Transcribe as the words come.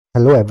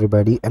Hello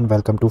everybody and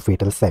welcome to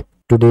Fatal Sec.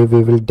 Today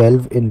we will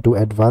delve into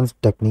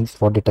advanced techniques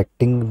for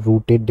detecting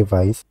rooted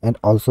device and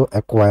also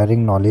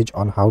acquiring knowledge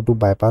on how to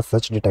bypass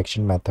such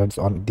detection methods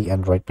on the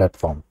Android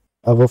platform.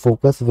 Our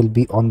focus will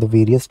be on the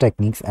various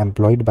techniques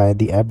employed by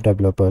the app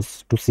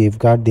developers to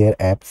safeguard their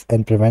apps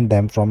and prevent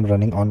them from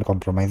running on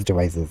compromised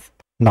devices.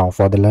 Now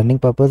for the learning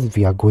purpose,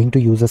 we are going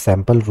to use a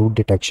sample root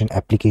detection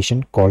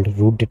application called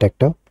Root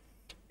Detector.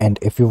 And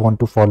if you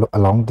want to follow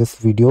along this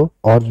video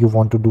or you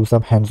want to do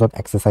some hands-on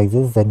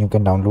exercises, then you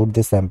can download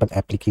this sample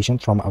application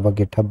from our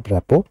GitHub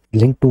repo,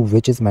 link to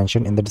which is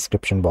mentioned in the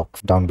description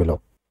box down below.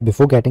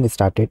 Before getting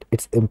started,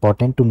 it's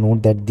important to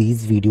note that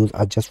these videos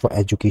are just for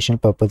educational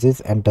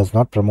purposes and does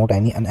not promote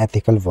any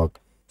unethical work.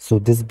 So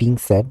this being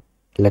said,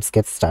 let's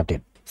get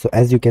started. So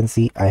as you can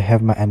see, I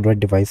have my Android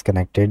device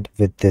connected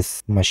with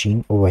this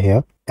machine over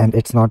here, and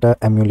it's not an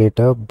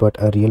emulator but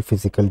a real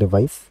physical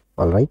device.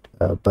 Alright,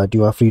 but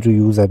you are free to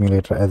use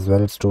emulator as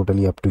well. It's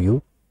totally up to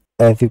you.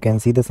 As you can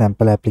see, the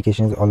sample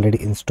application is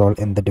already installed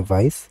in the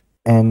device,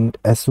 and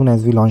as soon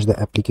as we launch the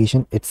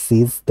application, it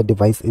says the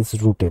device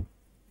is rooted.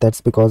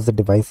 That's because the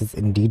device is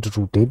indeed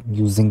rooted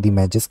using the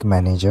Magisk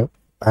Manager.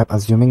 I'm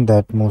assuming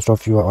that most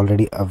of you are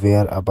already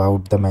aware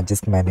about the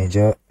Magisk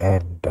Manager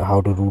and how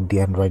to root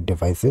the Android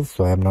devices,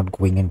 so I'm not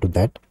going into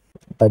that.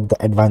 But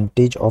the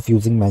advantage of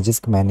using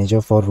Magisk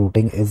Manager for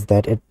rooting is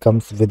that it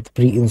comes with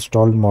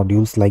pre-installed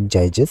modules like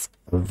Gygisk,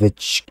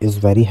 which is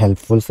very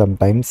helpful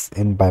sometimes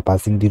in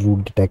bypassing the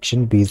root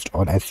detection based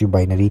on SU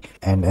binary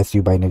and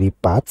SU binary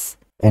paths.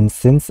 And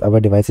since our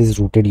device is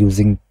rooted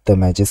using the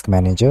Magisk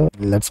Manager,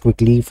 let's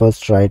quickly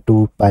first try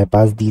to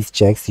bypass these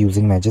checks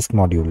using Magisk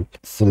module.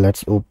 So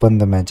let's open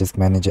the Magisk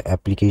Manager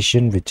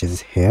application, which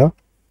is here.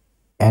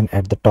 And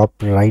at the top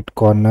right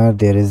corner,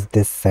 there is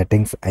this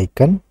settings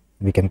icon.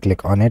 We can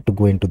click on it to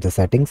go into the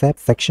settings app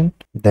section.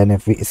 Then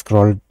if we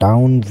scroll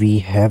down, we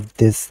have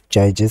this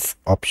Gygisk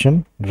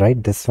option,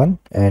 right? This one,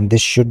 and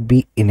this should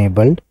be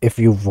enabled if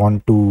you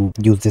want to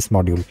use this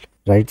module,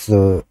 right?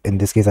 So in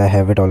this case, I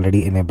have it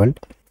already enabled.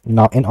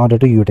 Now, in order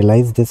to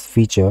utilize this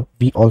feature,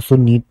 we also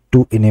need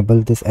to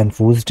enable this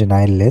enforce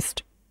denial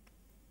list.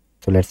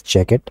 So let's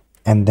check it.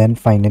 And then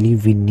finally,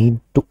 we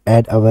need to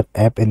add our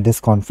app in this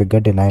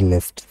configure denial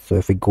list. So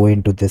if we go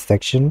into this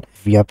section,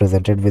 we are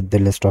presented with the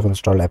list of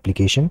installed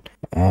application,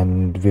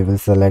 and we will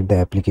select the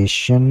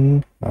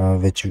application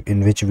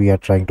in which we are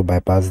trying to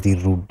bypass the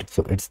root.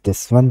 So it's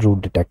this one,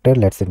 root detector.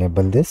 Let's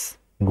enable this,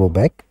 go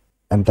back,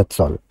 and that's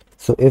all.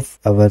 So if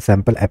our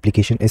sample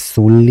application is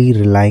solely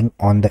relying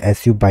on the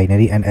SU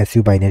binary and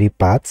SU binary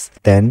paths,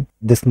 then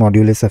this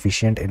module is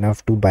sufficient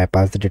enough to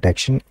bypass the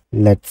detection.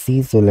 Let's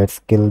see. So let's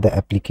kill the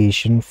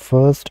application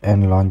first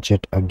and launch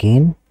it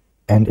again.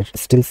 And it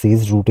still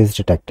says root is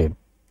detected.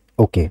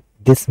 Okay,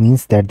 this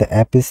means that the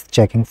app is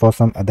checking for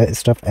some other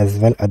stuff as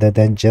well other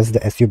than just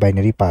the SU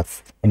binary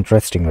paths.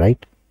 Interesting,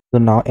 right? So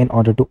now in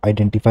order to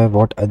identify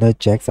what other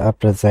checks are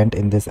present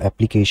in this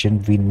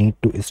application, we need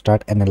to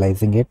start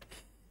analyzing it.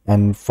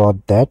 And for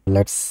that,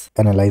 let's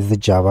analyze the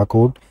Java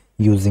code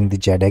using the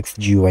JetX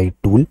GUI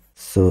tool.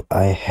 So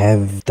I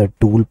have the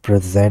tool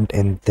present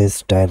in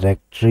this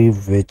directory,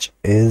 which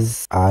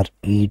is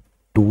re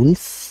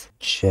tools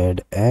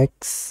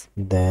JetX.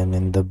 Then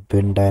in the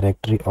bin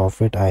directory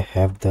of it, I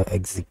have the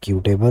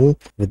executable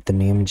with the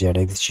name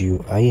JetX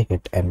GUI.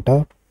 Hit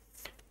enter.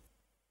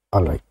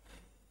 All right.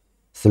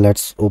 So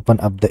let's open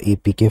up the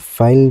APK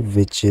file,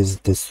 which is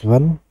this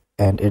one,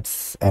 and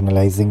it's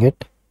analyzing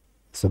it.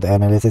 So the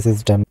analysis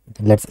is done.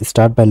 Let's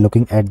start by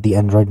looking at the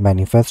Android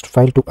manifest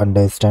file to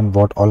understand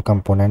what all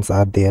components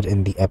are there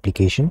in the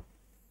application.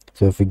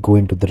 So if we go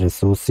into the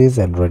resources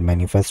Android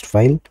manifest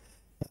file,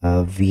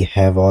 we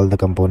have all the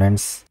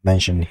components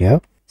mentioned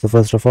here. So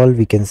first of all,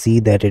 we can see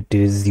that it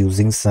is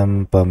using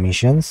some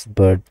permissions,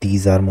 but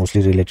these are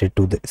mostly related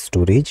to the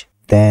storage.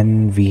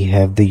 Then we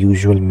have the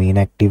usual main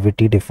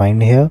activity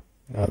defined here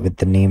with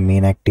the name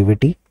main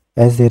activity.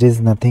 As there is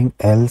nothing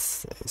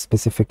else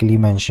specifically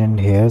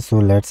mentioned here, so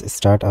let's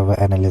start our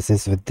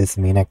analysis with this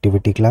main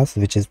activity class,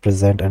 which is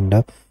present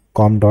under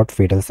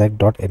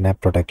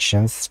com.fatalsec.inapp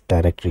protections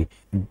directory.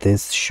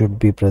 This should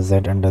be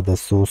present under the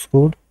source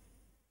code.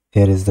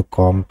 Here is the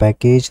com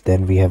package,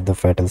 then we have the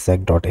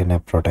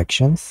fatalsec.inapp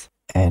protections,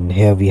 and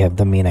here we have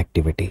the main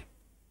activity.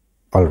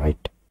 All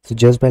right. So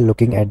just by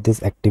looking at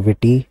this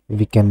activity,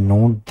 we can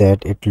note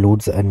that it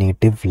loads a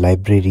native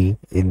library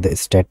in the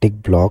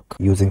static block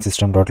using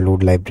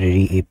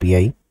system.loadLibrary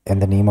API,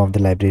 and the name of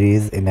the library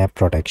is in-app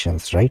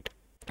protections, right?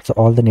 So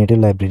all the native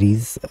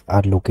libraries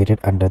are located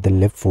under the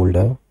lib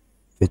folder,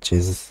 which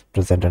is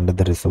present under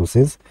the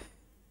resources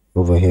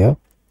over here,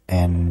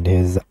 and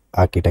here's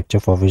architecture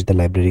for which the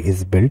library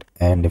is built.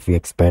 And if we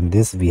expand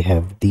this, we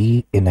have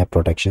the in-app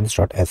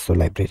protections.so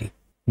library.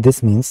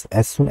 This means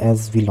as soon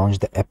as we launch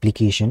the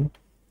application,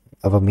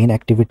 our main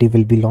activity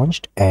will be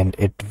launched and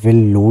it will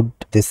load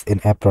this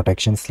in-app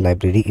protections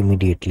library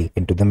immediately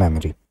into the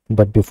memory.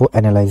 But before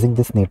analyzing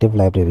this native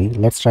library,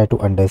 let's try to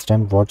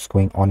understand what's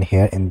going on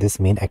here in this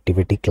main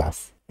activity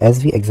class.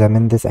 As we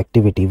examine this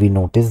activity, we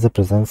notice the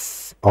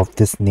presence of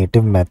this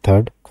native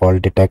method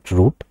called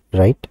detectRoot,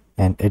 right?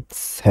 and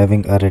it's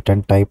having a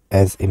return type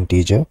as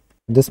integer.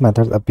 This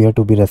method appear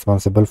to be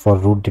responsible for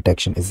root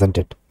detection, isn't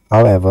it?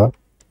 However,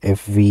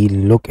 if we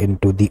look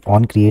into the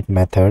onCreate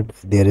method,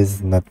 there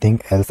is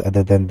nothing else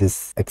other than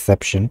this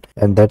exception,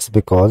 and that's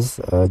because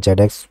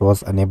JetX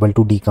was unable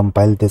to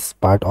decompile this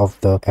part of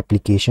the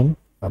application,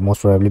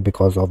 most probably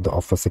because of the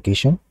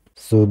obfuscation.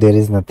 So there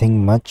is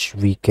nothing much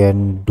we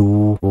can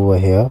do over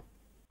here.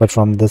 But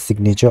from the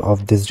signature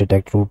of this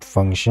detect root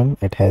function,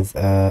 it has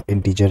a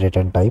integer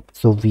return type.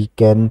 So we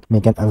can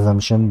make an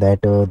assumption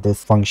that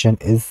this function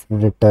is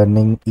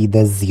returning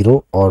either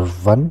 0 or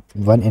 1.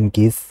 1 in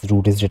case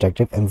root is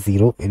detected and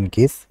 0 in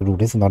case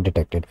root is not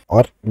detected.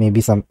 Or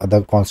maybe some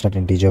other constant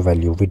integer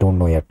value. We don't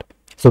know yet.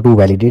 So to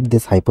validate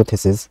this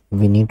hypothesis,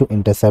 we need to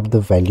intercept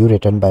the value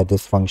returned by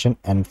this function,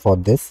 and for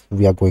this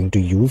we are going to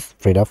use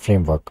Frida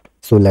framework.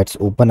 So let's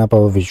open up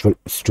our Visual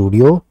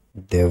Studio.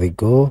 There we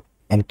go.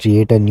 And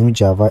create a new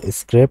Java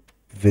script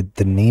with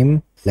the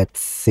name, let's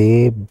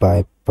say,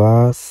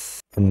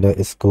 bypass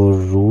underscore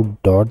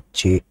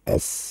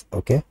root.js.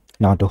 Okay.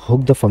 Now to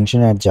hook the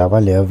function at Java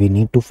layer, we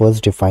need to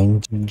first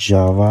define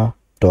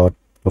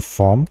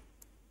java.perform,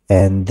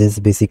 and this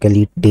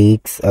basically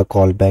takes a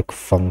callback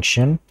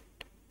function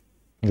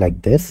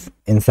like this.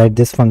 Inside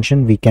this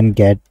function, we can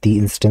get the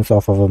instance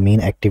of our main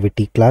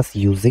activity class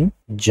using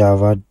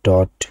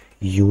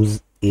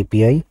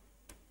java.useAPI.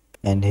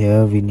 And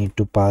here we need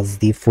to pass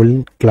the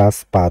full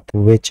class path,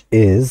 which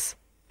is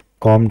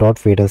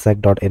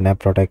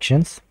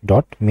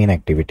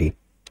com.fatalsec.inappprotections.mainActivity,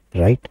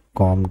 right?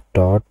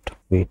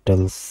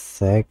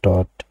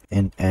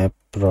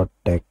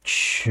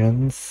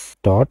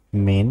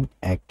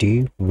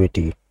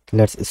 com.fatalsec.inappprotections.mainActivity.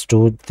 Let's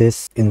store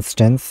this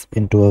instance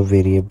into a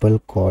variable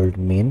called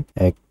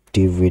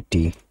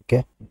mainActivity.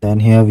 Okay,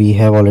 then here we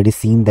have already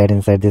seen that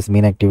inside this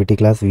mainActivity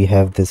class we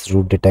have this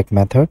root detect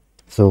method.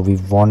 So we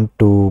want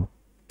to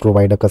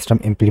provide a custom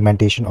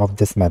implementation of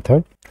this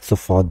method. So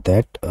for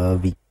that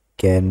we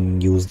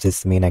can use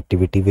this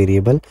mainActivity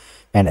variable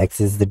and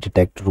access the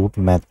detect root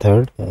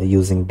method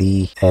using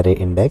the array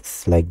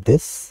index like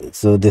this.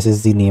 So this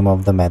is the name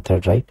of the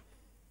method, right?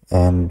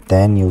 And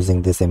then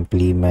using this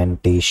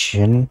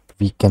implementation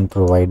we can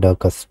provide a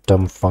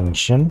custom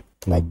function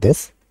like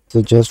this.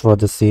 So just for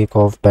the sake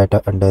of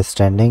better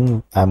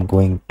understanding, I'm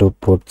going to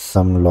put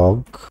some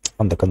log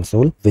on the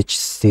console which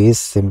says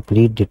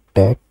simply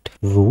detect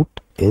root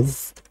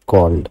is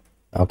called.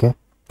 Okay,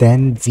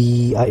 then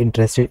we are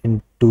interested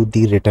into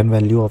the return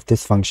value of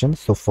this function.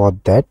 So for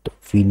that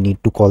we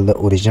need to call the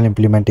original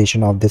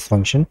implementation of this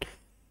function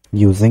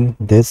using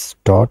this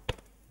dot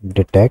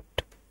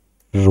detect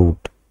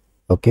root.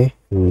 Okay,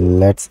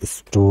 let's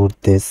store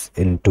this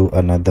into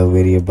another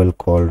variable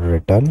called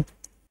return,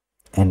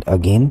 and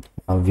again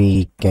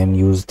we can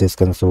use this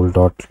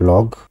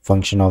console.log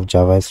function of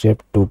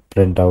JavaScript to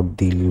print out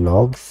the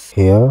logs.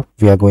 Here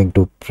we are going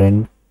to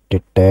print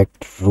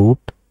detect root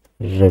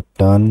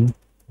return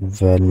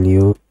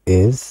value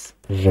is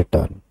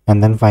return.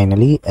 And then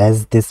finally,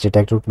 as this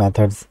detect root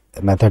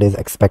method is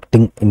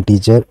expecting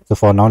integer, so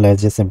for now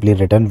let's just simply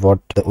return what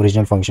the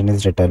original function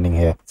is returning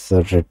here.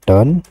 So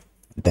return,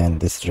 then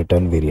this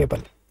return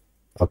variable.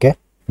 Okay,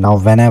 now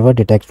whenever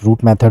detect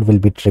root method will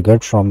be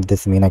triggered from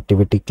this main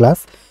activity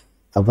class,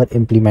 our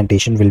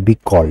implementation will be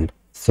called.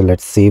 So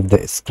let's save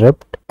the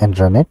script and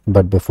run it,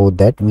 but before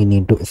that we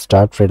need to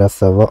start Frida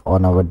server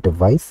on our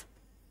device.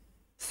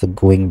 So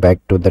going back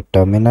to the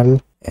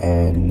terminal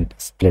and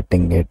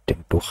splitting it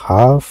into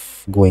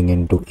half, going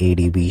into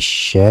ADB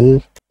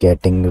shell,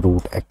 getting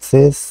root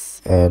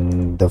access,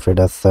 and the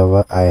Frida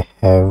server I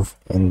have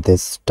in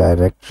this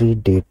directory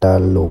data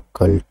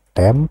local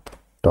temp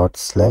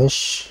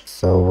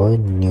 /server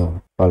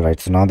new. Alright,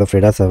 so now the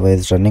Frida server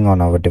is running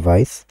on our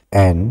device,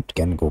 and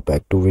can go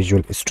back to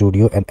Visual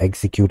Studio and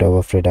execute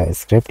our Frida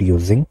script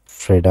using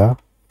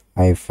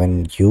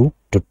Frida-u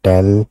to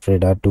tell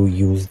Frida to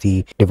use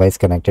the device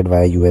connected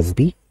via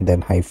USB,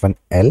 then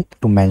 -l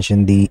to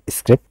mention the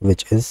script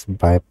which is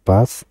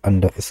bypass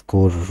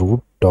underscore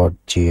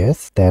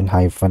root.js, then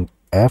 -f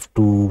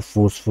to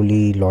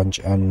forcefully launch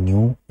a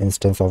new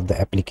instance of the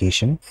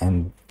application,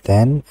 and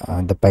then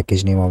the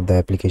package name of the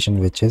application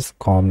which is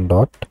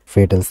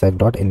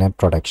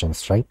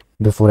com.fatalsec.inappprotections, right?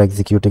 Before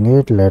executing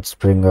it, let's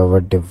bring our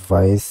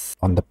device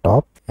on the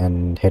top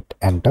and hit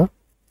enter.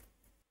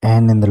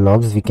 And in the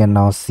logs we can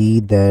now see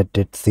that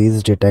it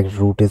says detect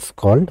root is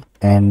called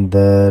and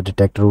the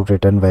detect root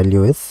return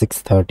value is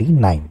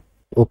 639.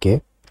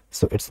 Okay,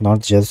 so it's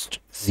not just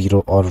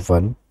 0 or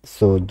 1.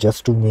 So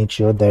just to make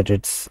sure that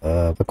it's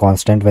a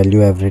constant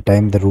value every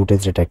time the root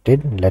is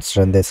detected, let's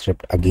run the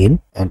script again,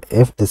 and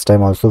if this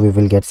time also we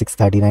will get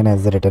 639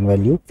 as the return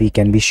value, we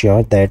can be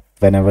sure that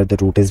whenever the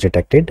root is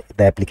detected,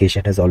 the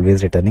application is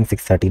always returning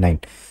 639.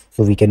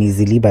 So we can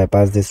easily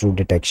bypass this root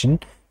detection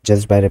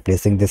just by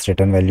replacing this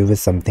return value with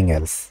something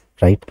else,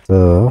 right?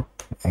 So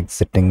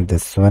exiting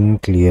this one,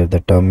 clear the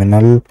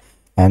terminal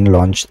and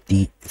launch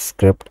the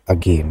script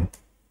again,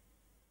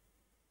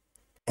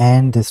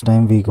 and this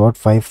time we got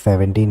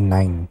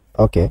 579.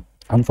 Okay,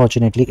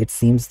 unfortunately it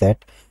seems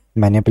that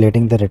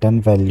Manipulating the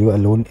return value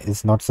alone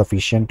is not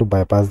sufficient to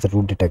bypass the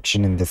root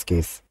detection in this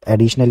case.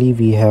 Additionally,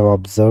 we have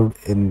observed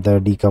in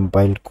the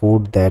decompiled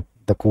code that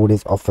the code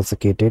is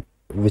obfuscated,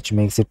 which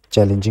makes it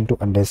challenging to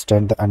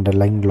understand the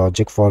underlying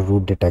logic for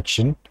root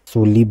detection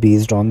solely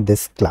based on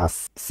this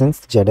class.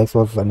 Since JEDEX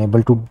was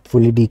unable to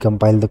fully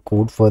decompile the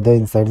code, further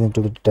insights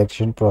into the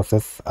detection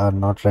process are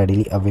not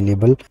readily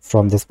available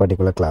from this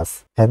particular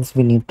class. Hence,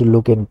 we need to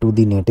look into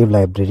the native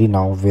library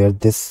now where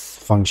this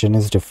function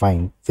is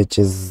defined, which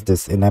is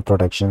this in-app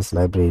protections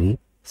library.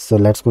 So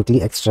let's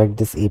quickly extract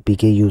this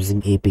APK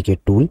using APK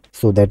tool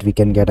so that we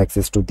can get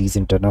access to these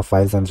internal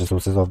files and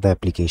resources of the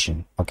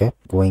application. Okay,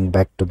 going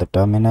back to the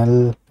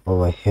terminal,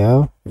 over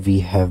here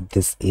we have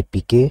this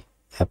APK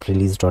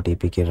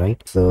apprelease.apk,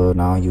 right? So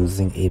now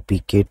using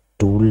APK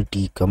tool,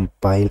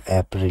 decompile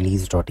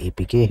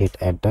apprelease.apk, hit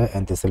enter,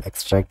 and this will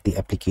extract the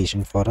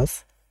application for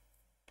us.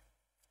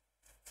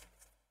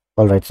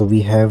 Alright, so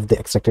we have the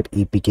extracted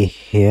APK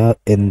here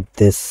in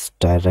this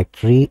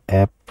directory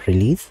app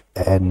release,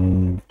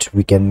 and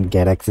we can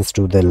get access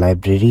to the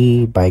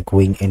library by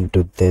going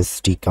into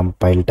this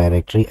decompiled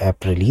directory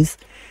app release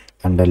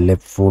under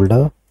lib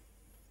folder,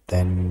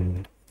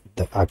 then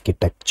the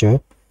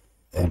architecture,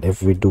 and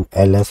if we do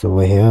ls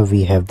over here,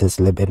 we have this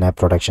lib in-app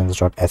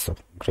protections.so.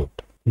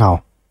 Great.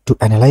 Now to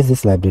analyze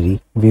this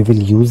library, we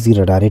will use the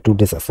radare2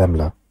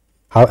 disassembler.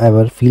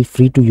 However, feel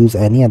free to use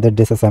any other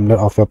disassembler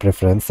of your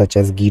preference such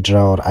as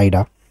Ghidra or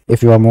IDA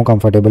if you are more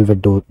comfortable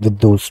with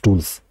those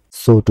tools.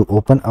 So to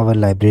open our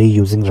library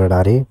using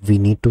Radare, we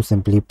need to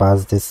simply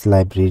pass this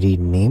library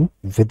name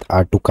with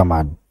r2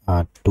 command,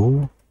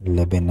 r2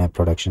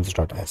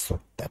 libinappproductions.so.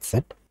 That's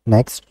it.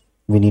 Next,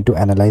 we need to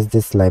analyze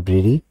this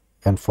library,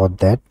 and for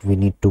that we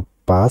need to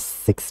pass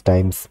 6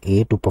 times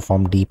a to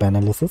perform deep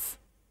analysis.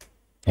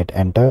 Hit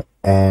enter,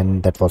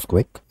 and that was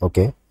quick.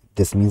 Okay.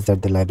 This means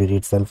that the library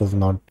itself is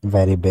not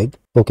very big.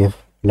 Okay,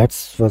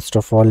 let's first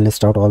of all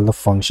list out all the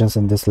functions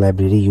in this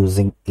library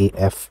using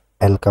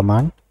afl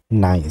command.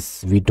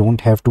 Nice, we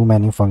don't have too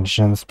many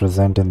functions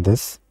present in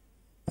this,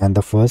 and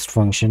the first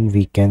function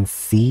we can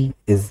see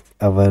is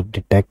our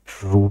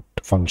detect root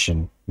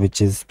function,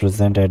 which is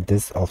present at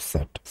this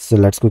offset. So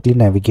let's quickly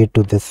navigate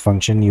to this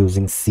function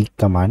using seek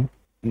command.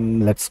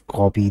 Let's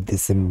copy the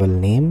symbol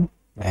name,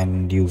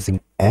 and using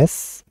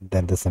s,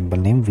 then the symbol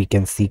name, we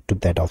can seek to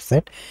that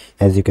offset.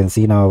 As you can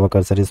see now, our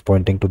cursor is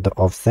pointing to the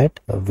offset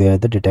where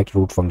the detect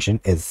root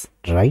function is,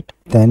 right?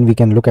 Then we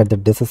can look at the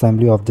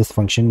disassembly of this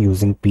function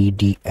using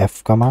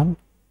pdf command.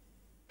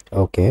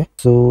 Okay,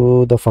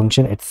 so the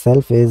function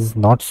itself is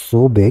not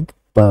so big,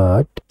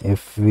 but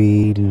if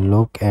we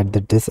look at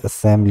the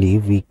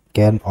disassembly, we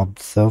can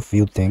observe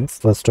few things.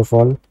 First of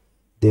all,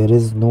 there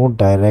is no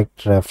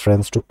direct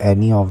reference to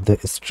any of the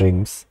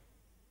strings,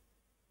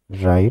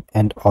 right?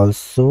 And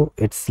also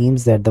it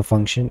seems that the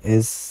function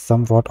is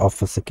somewhat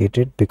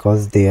obfuscated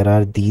because there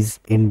are these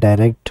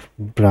indirect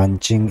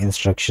branching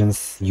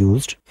instructions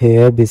used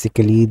here.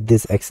 Basically,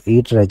 this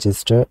x8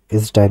 register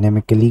is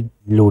dynamically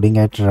loading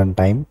at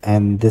runtime,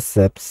 and this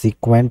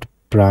subsequent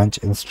branch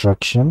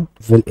instruction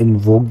will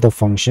invoke the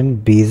function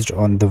based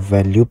on the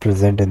value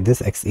present in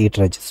this x8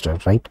 register,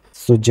 right?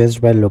 So just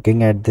by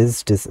looking at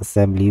this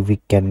disassembly, we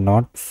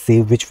cannot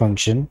say which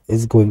function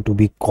is going to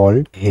be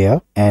called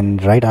here.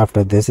 And right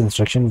after this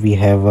instruction, we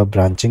have a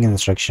branching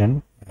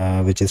instruction,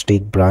 which is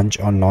take branch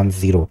on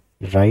non-zero,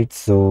 right?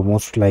 So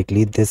most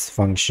likely this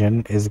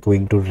function is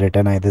going to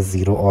return either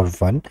 0 or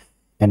 1,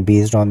 and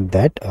based on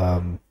that,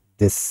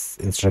 this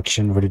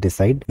instruction will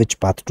decide which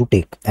path to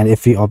take. And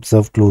if we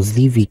observe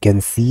closely, we can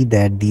see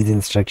that these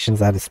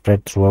instructions are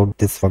spread throughout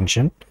this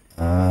function.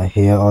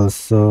 Here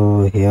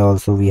also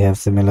we have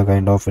similar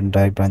kind of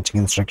indirect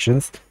branching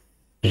instructions,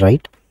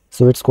 right?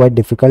 So it's quite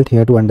difficult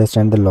here to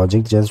understand the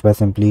logic just by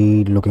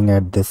simply looking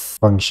at this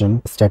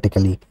function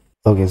statically.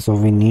 Okay, so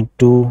we need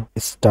to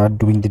start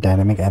doing the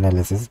dynamic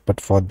analysis, but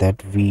for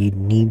that we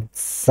need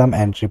some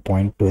entry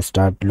point to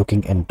start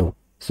looking into.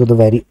 So the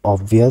very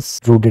obvious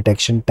root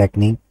detection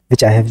technique,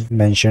 which I have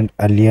mentioned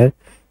earlier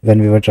when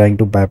we were trying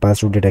to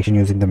bypass root detection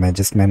using the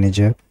Magisk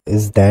Manager,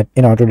 is that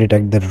in order to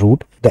detect the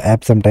root, the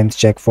app sometimes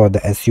check for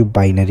the SU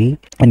binary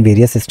and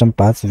various system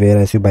paths where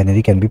SU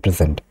binary can be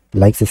present,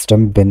 like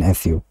system bin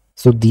SU.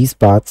 So these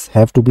paths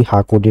have to be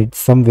hard-coded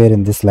somewhere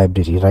in this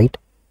library, right?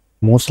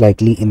 Most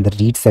likely in the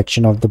read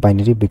section of the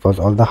binary, because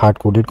all the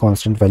hard-coded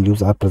constant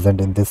values are present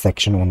in this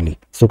section only.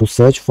 So to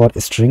search for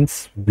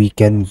strings, we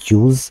can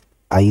use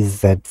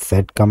izz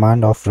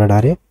command of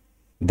Radare.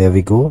 There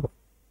we go.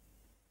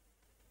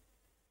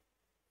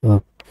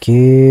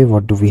 Okay,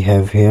 what do we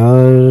have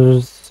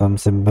here? Some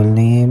symbol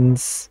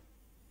names,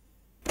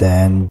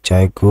 then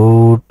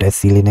Zygote,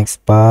 SELinux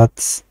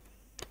paths,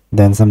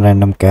 then some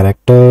random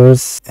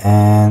characters,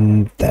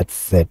 and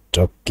that's it.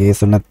 Okay,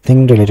 so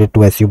nothing related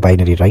to SU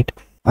binary, right?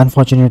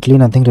 Unfortunately,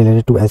 nothing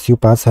related to SU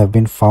paths have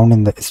been found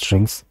in the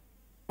strings,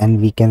 and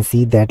we can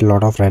see that a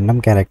lot of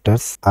random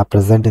characters are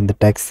present in the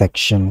text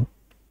section.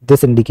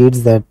 this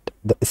indicates that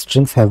the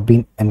strings have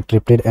been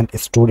encrypted and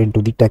stored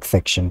into the text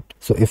section.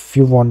 So if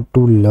you want to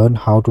learn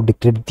how to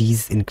decrypt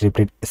these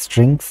encrypted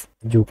strings,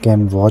 you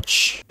can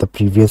watch the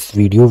previous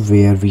video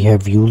where we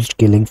have used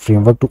Killing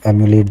framework to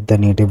emulate the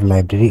native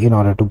library in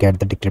order to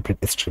get the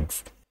decrypted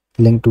strings.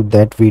 Link to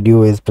that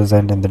video is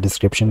present in the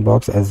description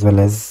box, as well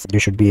as you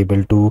should be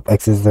able to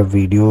access the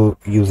video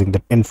using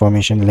the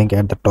information link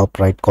at the top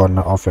right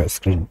corner of your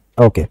screen.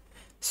 Okay,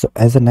 so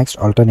as a next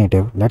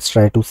alternative, let's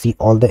try to see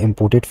all the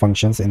imported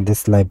functions in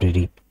this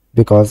library.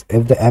 Because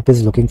if the app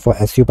is looking for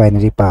SU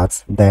binary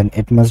paths, then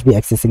it must be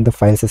accessing the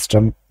file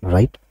system,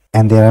 right?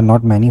 And there are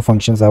not many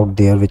functions out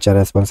there which are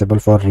responsible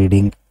for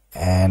reading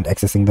and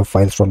accessing the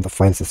files from the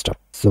file system.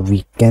 So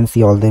we can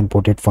see all the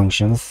imported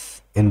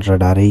functions in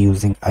Radare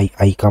using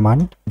I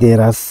command.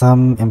 There are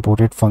some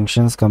imported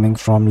functions coming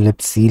from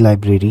libc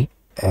library,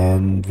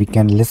 and we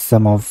can list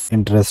some of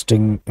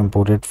interesting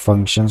imported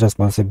functions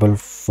responsible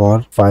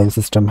for file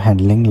system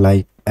handling,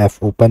 like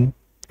fopen,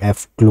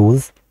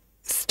 fclose,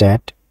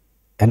 stat,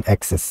 and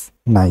access.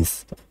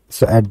 Nice.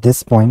 So at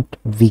this point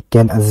we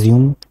can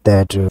assume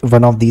that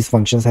one of these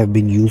functions have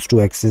been used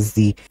to access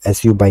the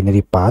SU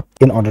binary path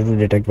in order to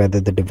detect whether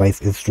the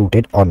device is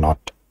rooted or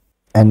not.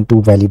 And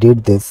to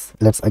validate this,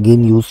 let's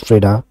again use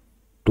Frida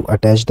to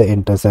attach the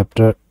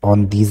interceptor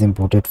on these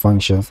imported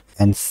functions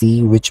and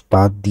see which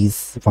path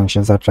these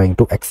functions are trying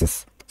to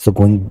access. So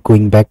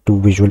going back to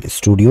Visual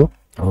Studio,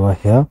 over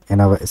here in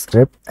our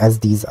script, as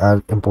these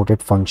are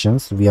imported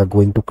functions, we are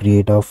going to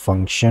create a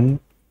function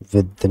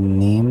with the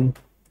name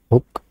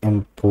hook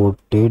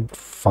imported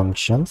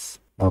functions.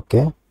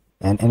 Okay,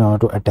 and in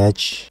order to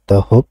attach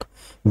the hook,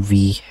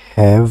 we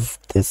have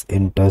this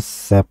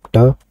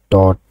interceptor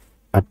dot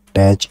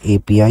attach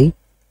API,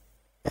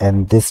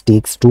 and this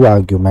takes two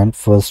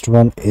arguments. First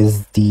one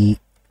is the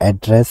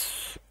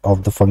address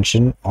of the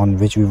function on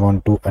which we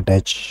want to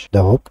attach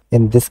the hook.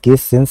 In this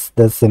case, since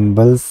the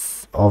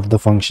symbols of the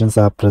functions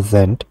are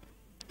present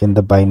in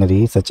the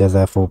binary, such as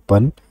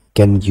fopen,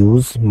 can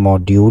use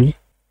module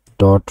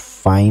dot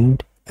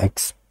find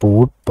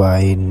export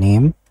by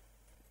name,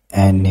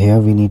 and here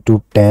we need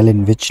to tell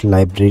in which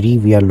library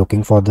we are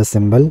looking for the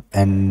symbol,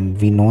 and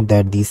we know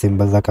that these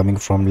symbols are coming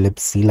from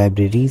libc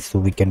library, so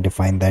we can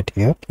define that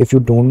here. If you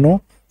don't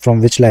know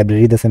from which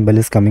library the symbol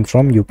is coming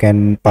from, you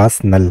can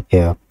pass null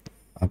here.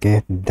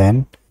 Okay,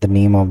 then the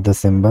name of the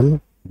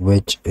symbol,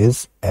 which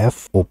is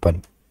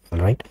fopen. All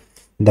right,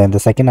 then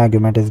the second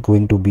argument is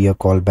going to be a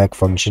callback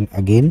function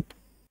again,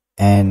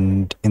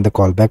 and in the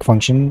callback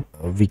function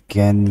we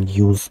can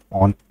use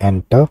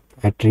onEnter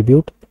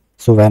attribute.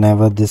 So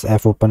whenever this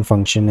fopen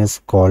function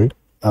is called,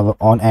 our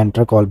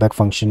onEnter callback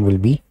function will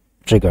be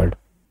triggered.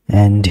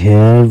 And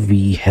here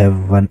we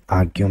have one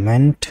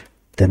argument,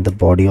 then the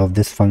body of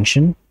this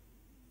function,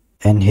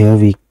 and here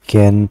we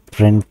can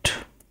print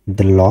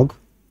the log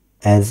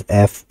as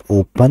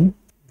fopen,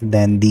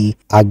 then the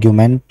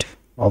argument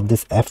of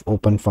this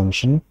fopen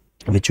function,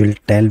 which will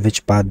tell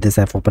which path this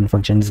fopen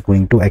function is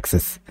going to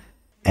access.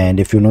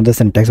 And if you know the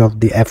syntax of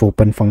the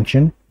fopen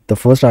function, the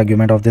first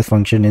argument of this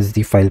function is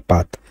the file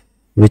path,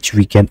 which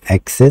we can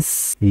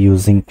access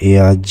using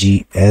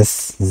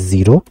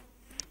args0.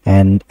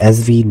 And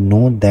as we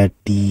know that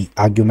the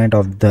argument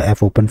of the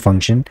fopen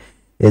function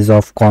is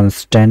of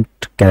constant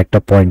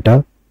character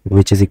pointer,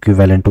 which is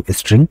equivalent to a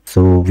string,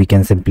 so we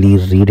can simply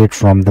read it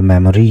from the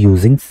memory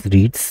using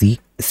read c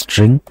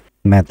string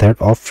method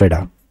of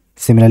Frida.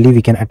 Similarly,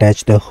 we can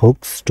attach the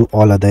hooks to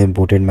all other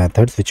imported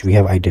methods which we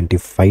have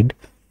identified.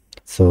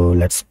 So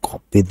let's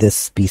copy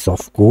this piece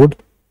of code,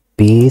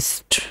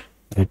 paste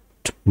it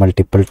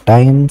multiple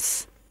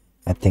times.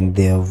 I think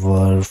there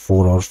were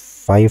 4 or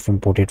 5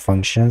 imported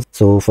functions.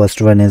 So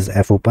first one is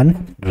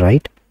fopen,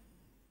 right?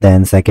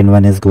 Then second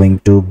one is going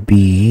to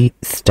be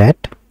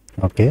stat.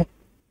 Okay,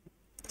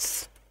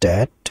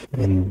 stat.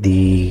 In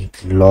the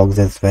logs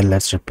as well,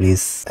 let's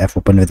replace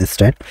fopen with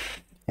stat.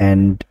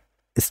 And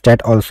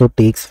stat also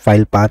takes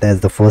file path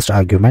as the first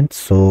argument,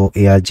 so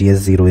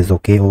args0 is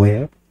okay over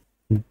here.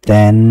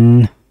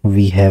 Then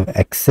we have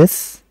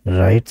access,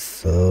 right?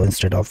 So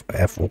instead of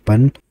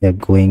fopen, we are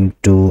going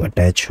to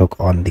attach hook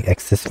on the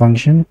access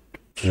function,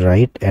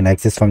 right? And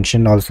access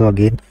function also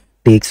again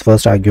takes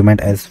first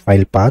argument as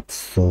file path,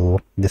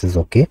 so this is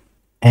okay.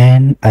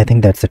 And I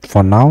think that's it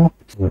for now.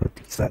 So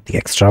these are the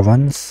extra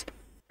ones.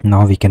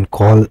 Now we can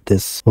call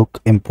this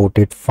hook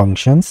imported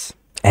functions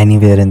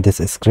anywhere in this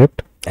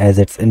script, as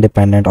it's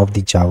independent of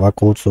the Java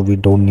code, so we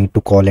don't need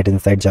to call it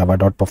inside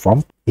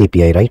java.perform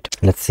API, right?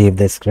 Let's save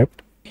the script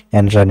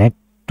and run it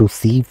to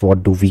see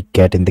what do we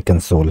get in the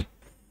console.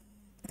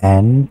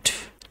 And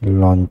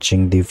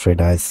launching the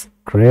Frida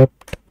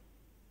script,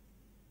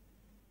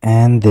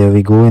 and there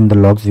we go. In the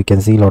logs we can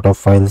see a lot of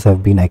files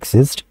have been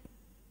accessed,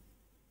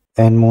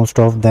 and most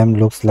of them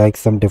looks like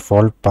some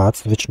default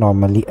paths which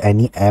normally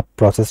any app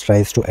process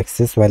tries to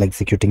access while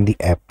executing the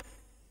app.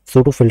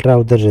 So to filter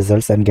out the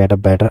results and get a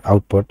better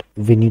output,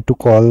 we need to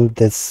call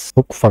this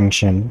hook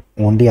function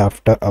only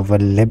after our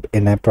lib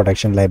in-app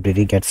production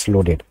library gets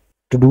loaded.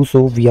 To do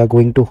so, we are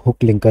going to hook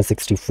linker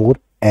 64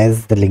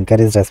 as the linker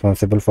is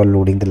responsible for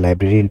loading the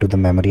library into the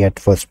memory at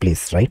first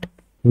place, right?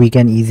 We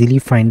can easily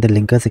find the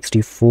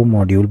linker64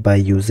 module by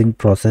using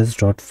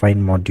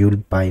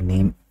process.find by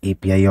name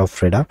API of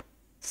Frida.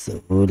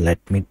 So let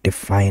me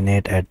define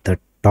it at the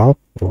top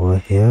over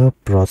here,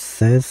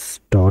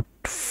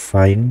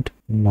 process.find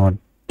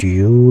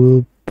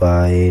module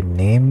by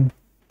name.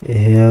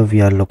 Here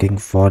we are looking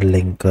for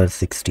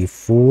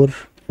linker64.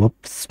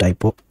 Whoops,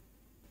 typo.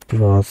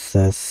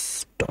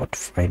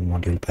 Process.find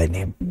module by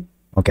name.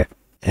 Okay,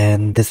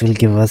 and this will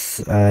give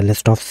us a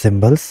list of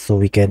symbols, so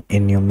we can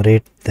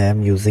enumerate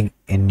them using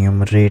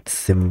enumerate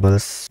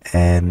symbols.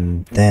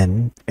 And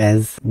then,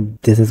 as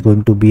this is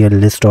going to be a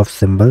list of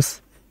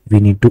symbols, we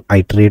need to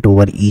iterate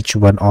over each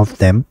one of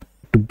them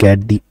to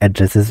get the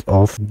addresses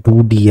of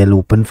do DL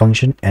open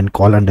function and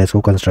call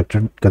underscore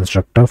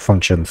constructor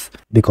functions,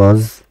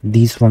 because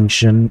these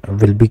function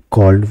will be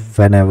called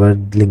whenever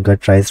linker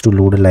tries to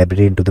load a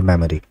library into the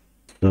memory.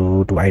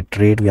 So to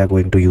iterate, we are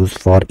going to use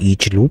for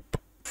each loop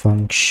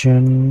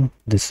function.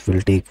 This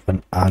will take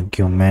one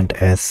argument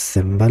as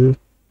symbol,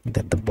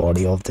 then the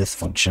body of this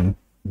function,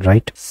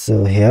 right?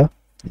 So here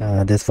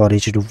this for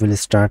each loop will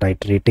start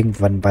iterating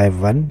one by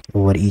one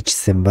over each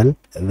symbol,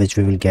 which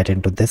we will get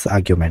into this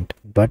argument.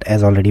 But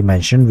as already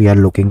mentioned, we are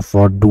looking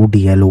for do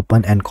DL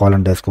open and call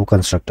underscore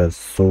constructors,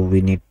 so we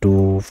need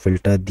to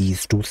filter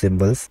these two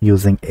symbols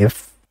using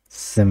if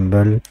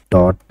symbol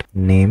dot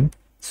name.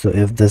 So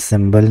if the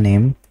symbol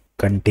name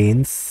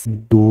contains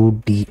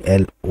do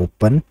DL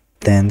open,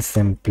 then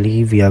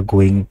simply we are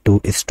going to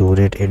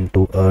store it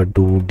into a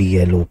do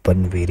DL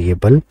open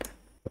variable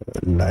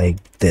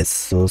like this.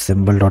 So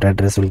symbol dot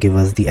address will give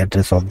us the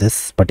address of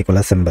this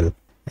particular symbol.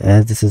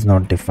 As this is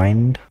not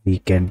defined, we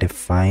can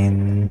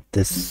define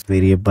this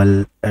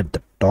variable at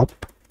the top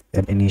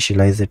and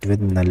initialize it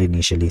with null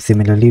initially.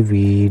 Similarly,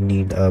 we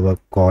need our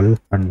call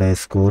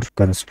underscore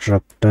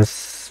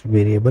constructors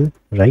variable,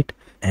 right?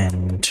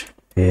 And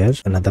here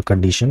another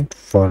condition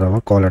for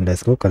our call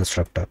underscore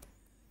constructor.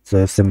 So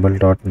if symbol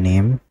dot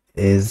name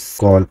is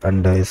call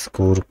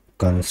underscore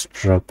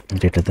construct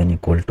greater than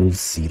equal to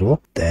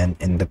 0, then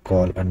in the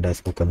call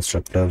underscore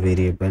constructor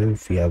variable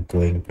we are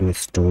going to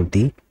store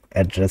the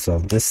address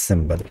of this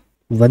symbol.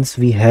 Once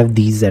we have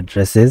these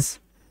addresses,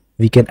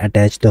 we can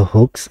attach the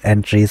hooks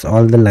and trace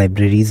all the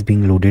libraries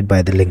being loaded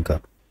by the linker.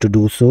 To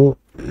do so,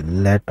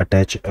 let's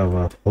attach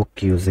our hook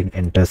using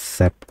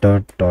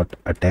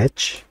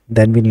interceptor.attach.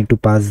 Then we need to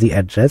pass the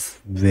address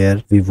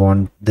where we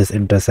want this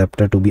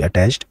interceptor to be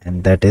attached,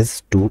 and that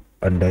is to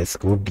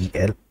underscore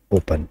DL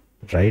open,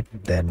 right?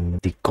 Then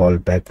the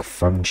callback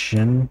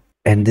function,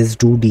 and this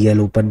do DL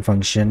open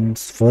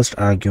function's first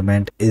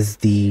argument is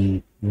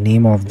the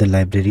name of the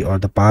library or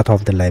the path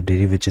of the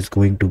library which is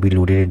going to be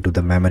loaded into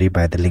the memory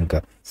by the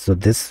linker. So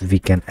this we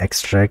can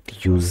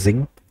extract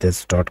using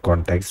this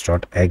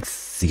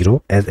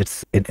 .context.x0, as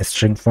it's in a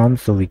string form,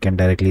 so we can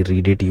directly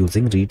read it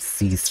using read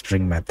c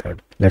string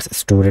method. Let's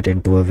store it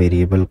into a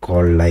variable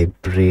called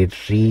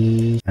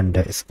library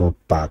underscore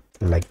path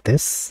like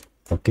this.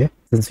 Okay,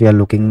 since we are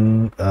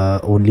looking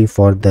only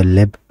for the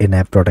lib in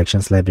app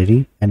protections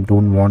library and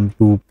don't want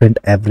to print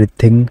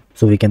everything,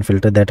 so we can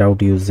filter that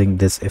out using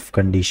this if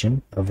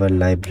condition. Our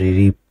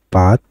library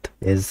path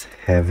is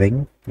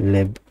having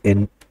lib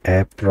in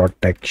app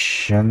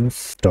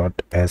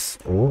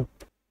protections.so,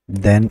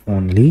 then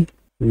only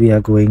we are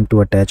going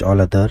to attach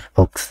all other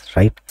hooks,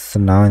 right? So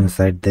now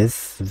inside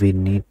this we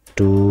need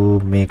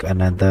to make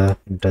another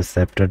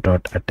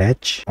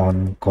interceptor.attach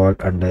on call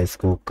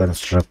underscore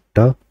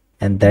constructor.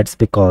 And that's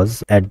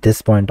because at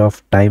this point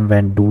of time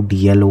when do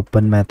DL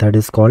open method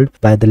is called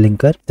by the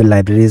linker, the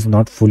library is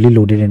not fully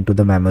loaded into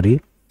the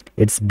memory.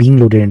 It's being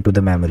loaded into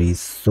the memory.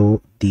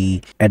 So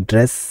the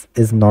address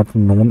is not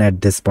known at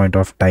this point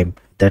of time.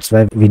 That's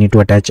why we need to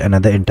attach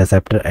another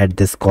interceptor at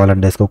this call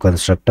underscore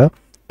constructor,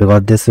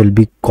 because this will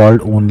be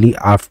called only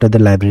after the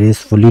library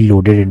is fully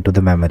loaded into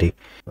the memory.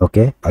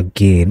 Okay,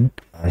 again,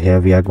 here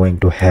we are going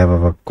to have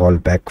our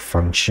callback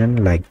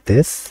function like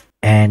this.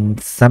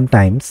 And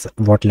sometimes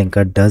what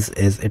linker does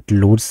is it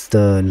loads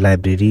the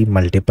library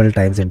multiple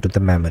times into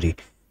the memory.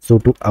 So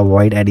to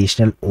avoid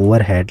additional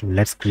overhead,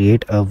 let's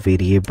create a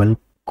variable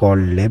called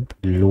lib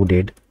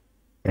loaded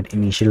and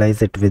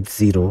initialize it with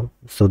 0.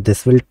 So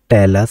this will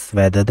tell us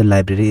whether the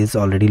library is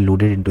already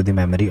loaded into the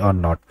memory or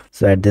not.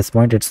 So at this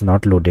point it's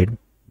not loaded,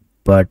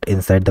 but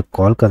inside the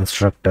call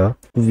constructor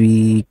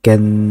we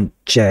can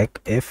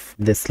check if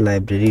this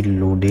library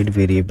loaded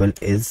variable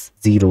is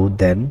 0,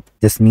 then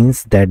this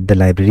means that the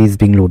library is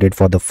being loaded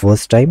for the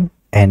first time,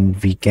 and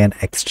we can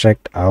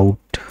extract out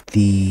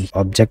the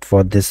object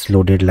for this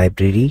loaded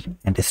library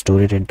and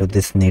store it into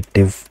this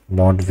native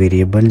mod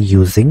variable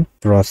using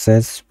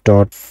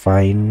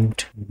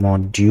process.find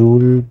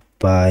module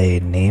by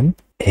name.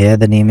 Here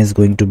the name is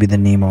going to be the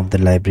name of the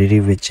library,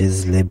 which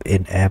is lib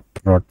in app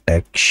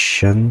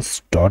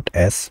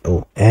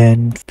protections.so,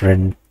 and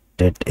print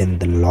it in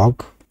the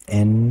log.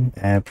 In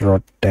app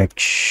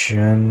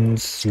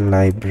protections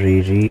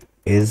library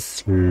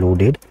is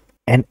loaded.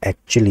 And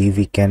actually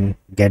we can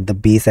get the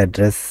base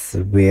address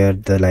where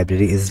the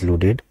library is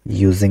loaded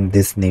using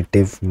this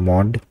native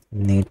mod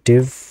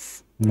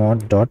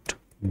dot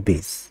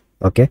base.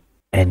 Okay,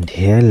 and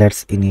here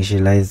let's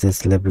initialize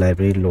this lib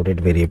library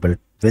loaded variable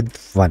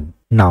with 1.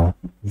 Now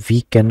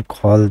we can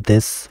call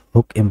this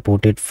hook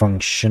imported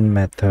function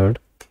method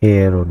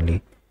here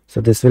only. So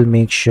this will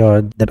make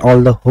sure that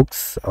all the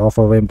hooks of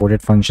our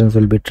imported functions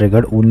will be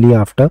triggered only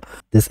after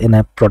this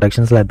in-app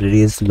protections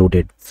library is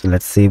loaded. So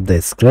let's save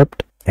the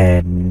script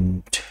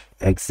and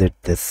exit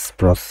this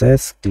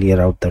process, clear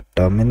out the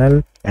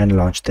terminal and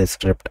launch the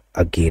script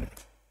again.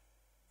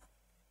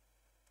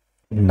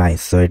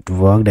 Nice, so it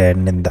worked,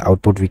 and in the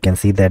output we can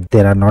see that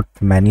there are not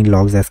many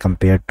logs as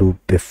compared to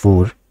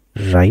before,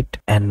 right?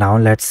 And now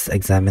let's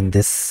examine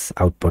this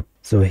output.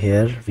 So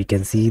here we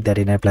can see that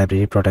in-app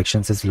library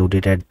protections is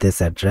loaded at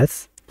this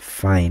address.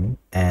 Fine,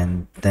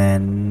 and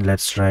then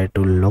let's try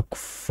to look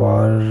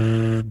for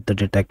the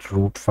detect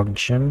root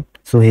function.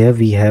 So here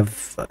we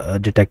have a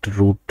detect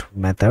root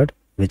method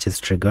which is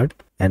triggered,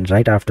 and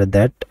right after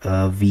that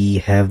we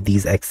have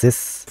these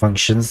access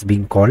functions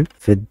being called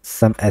with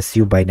some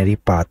su binary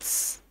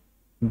paths.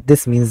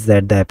 This means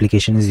that the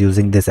application is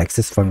using this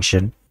access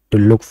function to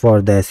look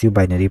for the su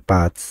binary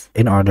paths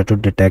in order to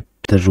detect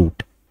the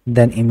root.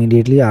 Then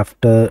immediately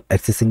after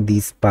accessing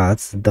these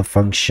paths, the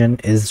function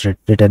is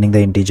returning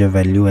the integer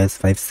value as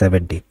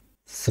 570.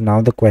 So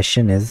now the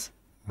question is,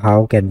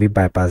 how can we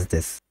bypass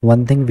this?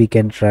 One thing we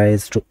can try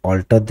is to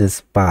alter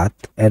this path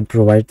and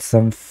provide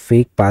some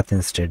fake path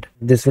instead.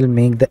 This will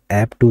make the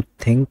app to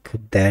think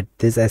that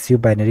this su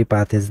binary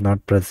path is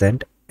not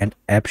present and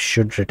app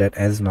should return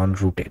as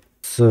non-rooted.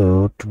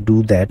 So to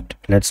do that,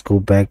 let's go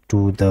back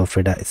to the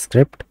Frida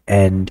script,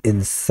 and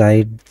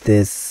inside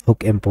this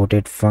hook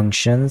imported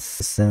functions,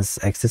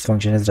 since access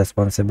function is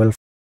responsible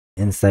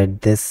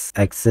inside this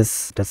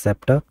access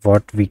receptor,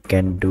 what we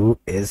can do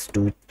is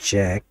to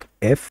check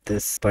if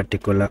this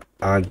particular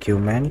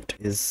argument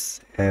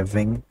is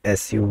having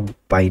su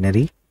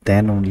binary,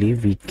 then only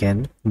we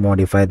can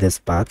modify this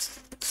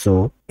path.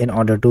 So in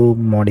order to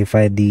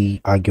modify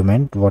the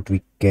argument, what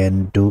we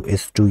can do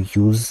is to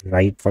use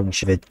write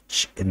function,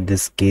 which in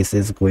this case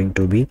is going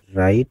to be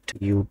write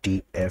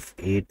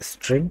utf8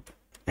 string,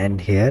 and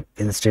here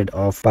instead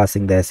of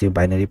passing the su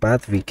binary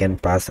path we can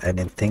pass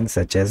anything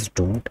such as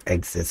don't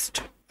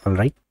exist. All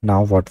right,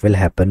 now what will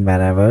happen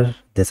whenever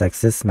this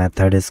access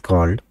method is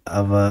called,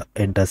 our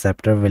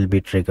interceptor will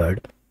be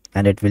triggered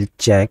and it will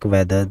check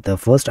whether the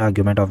first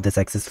argument of this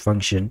access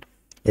function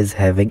is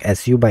having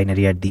su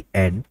binary at the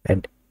end,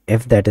 and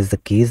if that is the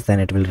case, then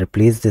it will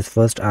replace this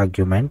first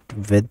argument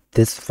with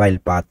this file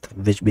path,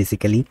 which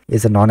basically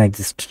is a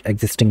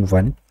non-existing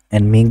one,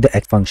 and make the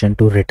X function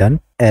to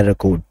return error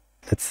code.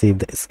 Let's save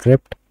the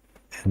script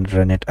and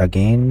run it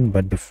again,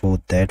 but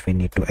before that we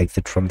need to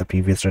exit from the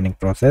previous running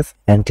process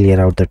and clear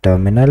out the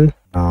terminal.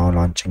 Now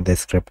launching the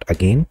script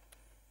again,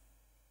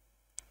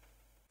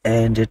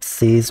 and it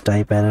says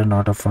type error,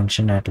 not a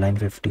function at line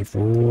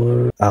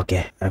 54.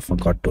 Okay, I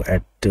forgot to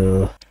add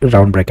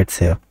round brackets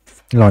here.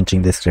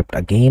 Launching the script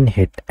again,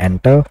 hit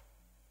enter,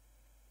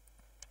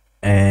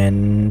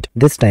 and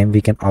this time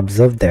we can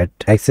observe that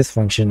access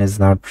function is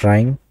now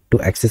trying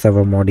to access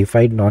our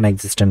modified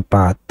non-existent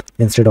path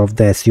instead of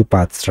the su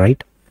paths,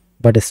 right?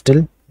 But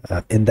still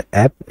in the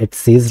app it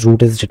says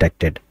root is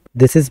detected.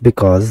 This is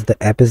because the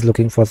app is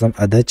looking for some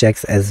other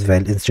checks as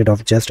well instead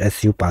of just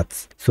su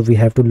paths. So we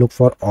have to look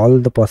for all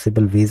the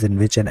possible ways in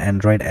which an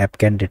Android app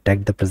can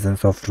detect the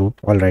presence of root.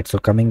 Alright, so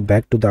coming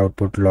back to the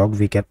output log,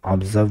 we can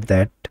observe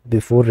that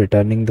before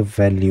returning the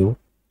value,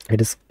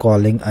 it is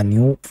calling a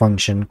new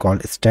function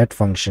called stat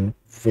function,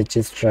 which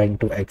is trying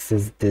to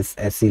access this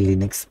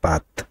SELinux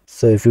path.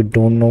 So if you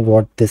don't know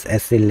what this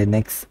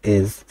SELinux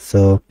is,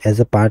 so as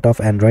a part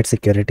of Android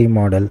security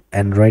model,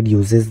 Android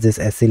uses this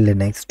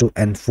SELinux to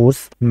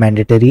enforce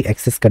mandatory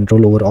access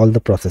control over all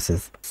the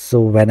processes. So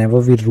whenever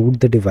we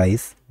root the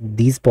device,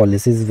 these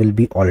policies will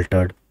be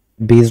altered.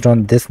 Based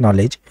on this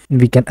knowledge,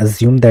 we can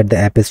assume that the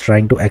app is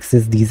trying to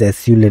access these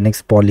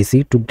SELinux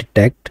policy to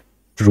detect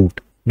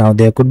root. Now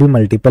there could be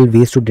multiple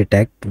ways to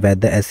detect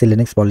whether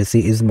SELinux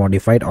policy is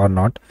modified or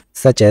not,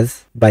 such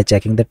as by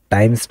checking the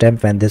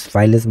timestamp when this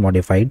file is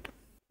modified.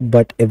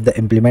 But if the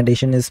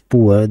implementation is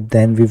poor,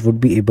 then we would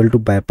be able to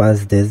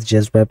bypass this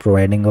just by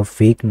providing a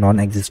fake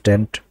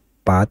non-existent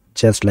path,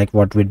 just like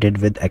what we did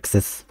with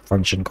access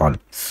function call.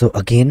 So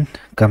again,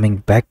 coming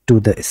back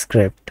to the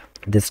script,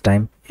 this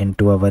time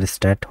into our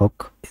stat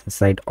hook,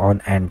 inside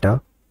on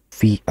enter,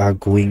 we are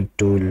going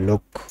to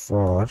look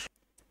for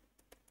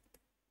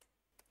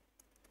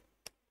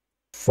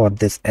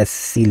this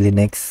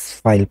SELinux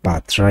file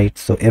path, right?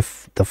 So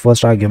if the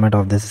first argument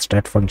of this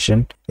stat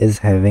function is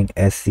having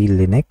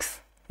SELinux,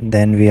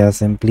 then we are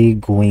simply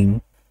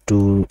going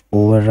to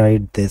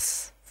override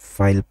this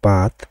file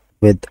path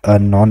with a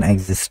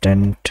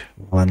non-existent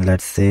one,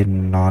 let's say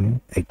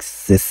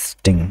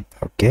non-existing.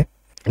 Okay,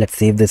 let's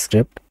save the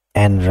script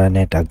and run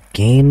it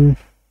again.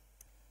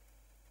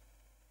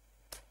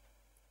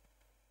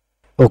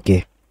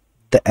 Okay,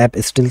 the app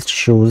still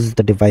shows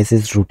the device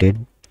is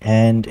rooted,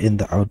 And in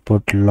the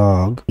output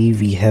log,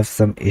 we have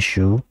some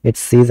issue. It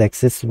says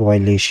access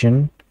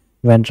violation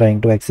when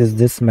trying to access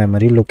this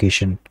memory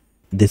location.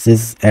 This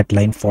is at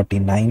line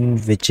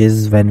 49, which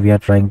is when we are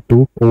trying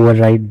to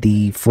override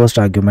the first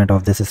argument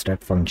of this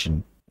stat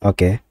function.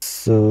 Okay,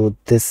 so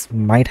this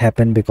might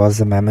happen because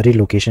the memory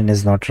location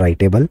is not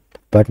writable,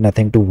 but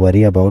nothing to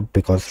worry about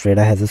because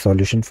Frida has a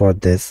solution for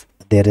this.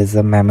 There is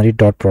a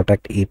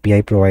memory.protect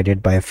API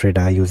provided by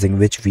Frida, using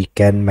which we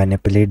can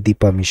manipulate the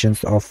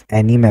permissions of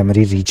any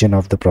memory region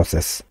of the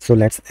process. So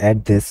let's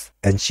add this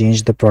and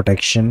change the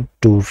protection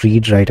to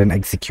read, write and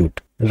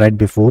execute right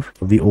before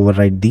we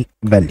override the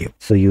value.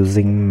 So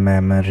using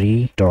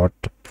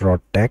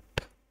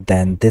memory.protect,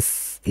 then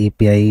this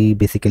API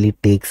basically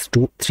takes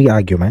three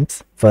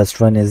arguments.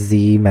 First one is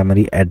the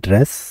memory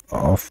address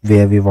of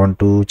where we want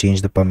to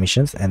change the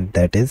permissions, and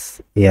that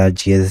is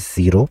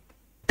args0.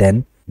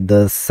 Then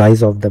the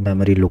size of the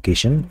memory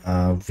location,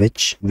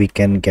 which we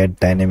can get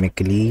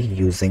dynamically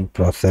using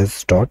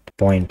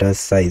process.pointer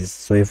size.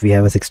 So if we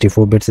have a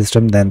 64-bit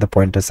system, then the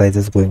pointer size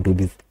is going to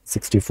be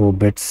 64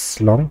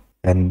 bits long.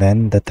 And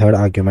then the third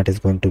argument is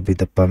going to be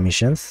the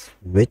permissions,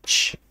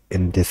 which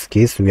in this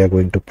case we are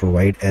going to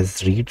provide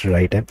as read,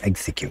 write and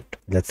execute.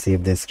 Let's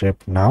save the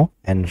script now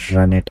and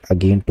run it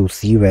again to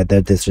see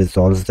whether this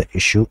resolves the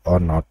issue or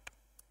not.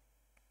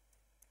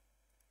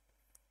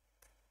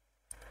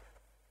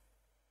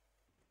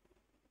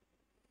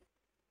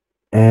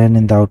 And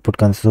in the output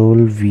console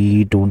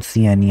we don't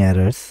see any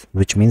errors,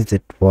 which means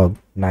it worked.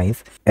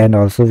 Nice. And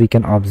also we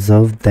can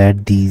observe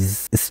that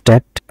these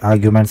stat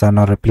arguments are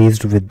now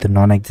replaced with the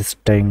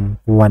non-existing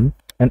one.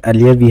 And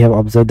earlier we have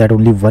observed that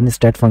only one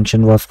stat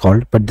function was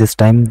called, but this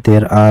time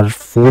there are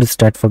 4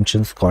 stat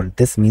functions called.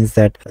 This means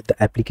that the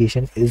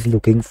application is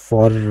looking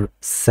for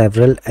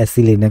several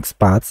SELinux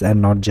paths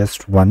and not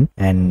just one.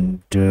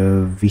 And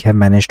we have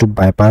managed to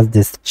bypass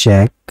this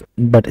check,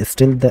 but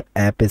still the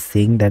app is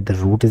saying that the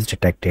root is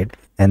detected,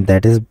 and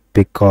that is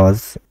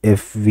because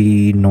if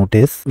we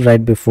notice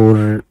right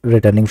before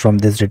returning from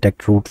this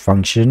detect root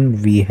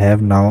function, we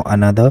have now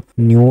another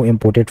new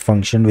imported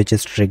function which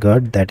is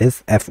triggered, that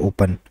is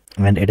fopen,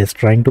 and it is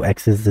trying to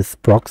access this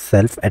proc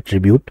self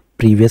attribute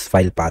previous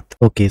file path.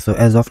 Okay, so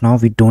as of now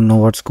we don't know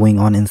what's going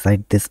on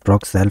inside this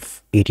proc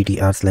self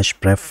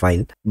attr/prev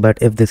file, but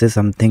if this is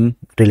something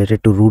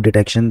related to root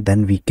detection,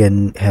 then we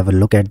can have a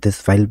look at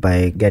this file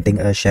by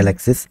getting a shell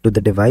access to the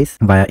device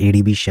via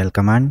adb shell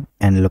command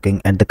and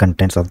looking at the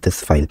contents of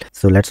this file.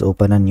 So let's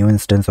open a new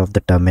instance of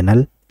the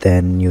terminal.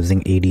 Then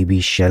using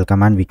adb shell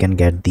command we can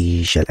get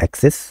the shell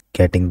access,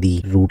 getting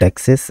the root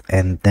access,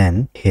 and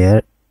then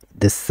here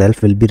this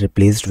self will be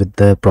replaced with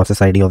the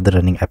process ID of the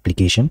running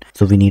application.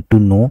 So we need to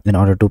know, in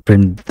order to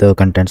print the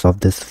contents of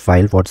this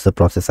file, what's the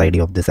process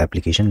ID of this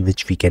application,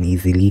 which we can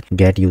easily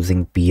get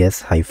using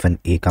ps-a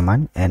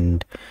command.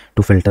 And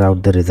to filter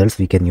out the results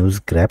we can use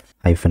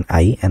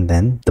grep-i and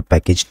then the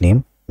package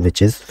name, which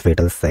is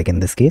fatalsec in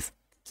this case.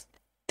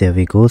 There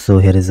we go. So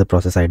here is the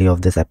process ID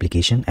of this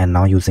application, and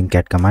now using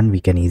cat command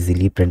we can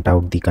easily print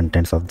out the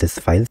contents of this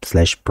file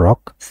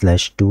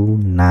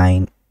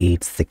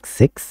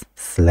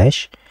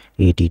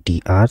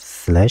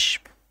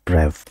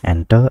 /proc/29866/attr/prev.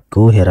 Enter.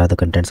 Go. Here are the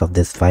contents of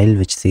this file,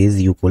 which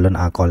says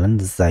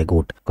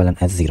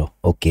u:/a:/zygote:/s0.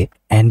 Okay,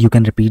 and you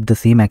can repeat the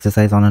same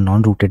exercise on a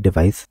non-rooted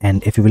device,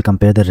 and if you will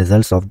compare the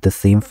results of the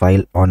same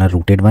file on a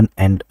rooted one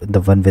and the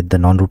one with the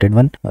non-rooted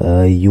one,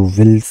 you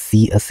will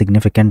see a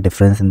significant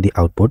difference in the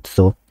output.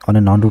 So on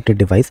a non-rooted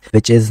device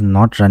which is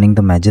not running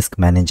the Magisk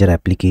Manager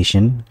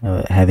application,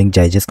 having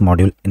Zygisk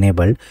module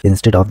enabled,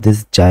 instead of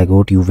this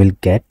Zygote you will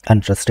get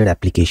untrusted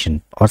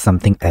application or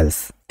something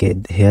else. Okay,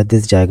 here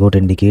this Zygote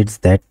indicates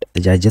that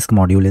the Zygisk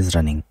module is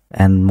running,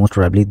 and most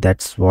probably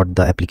that's what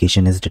the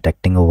application is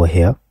detecting over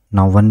here.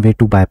 Now one way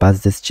to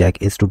bypass this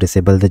check is to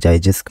disable the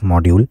Zygisk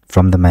module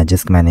from the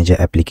Magisk Manager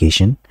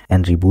application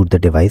and reboot the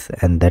device,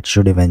 and that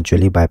should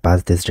eventually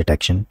bypass this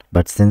detection.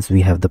 But since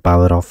we have the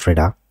power of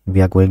Frida,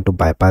 we are going to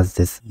bypass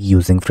this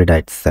using Frida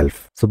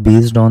itself. So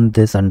based on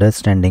this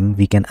understanding,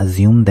 we can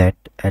assume that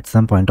at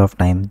some point of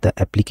time the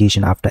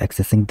application, after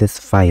accessing this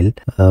file,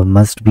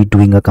 must be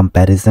doing a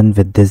comparison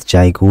with this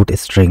Zygote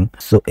string.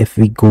 So if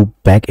we go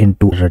back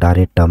into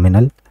Radare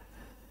terminal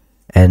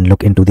and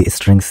look into the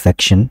strings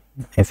section,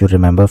 if you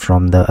remember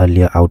from the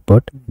earlier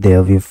output,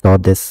 there we saw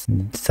this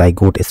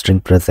Zygote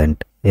string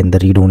present in the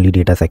read-only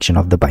data section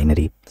of the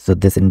binary. So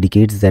this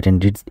indicates that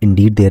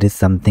indeed there is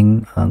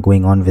something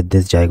going on with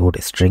this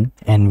Zygote string,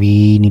 and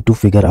we need to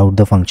figure out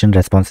the function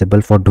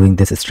responsible for doing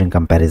this string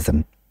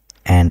comparison.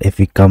 And if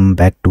we come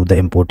back to the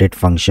imported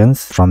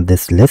functions from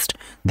this list,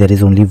 there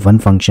is only one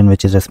function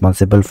which is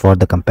responsible for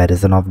the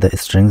comparison of the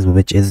strings,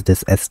 which is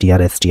this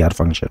str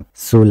function.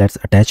 So let's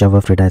attach our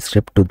Frida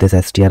script to this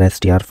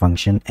str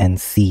function and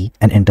see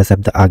and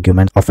intercept the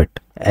argument of it.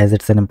 as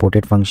it's an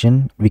imported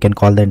function, we can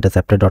call the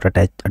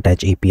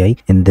interceptor.attach API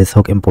in this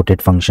hook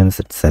imported functions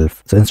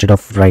itself. So instead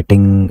of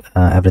writing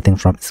everything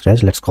from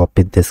scratch, let's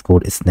copy this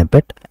code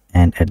snippet,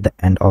 and at the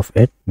end of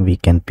it we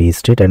can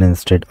paste it, and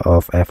instead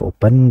of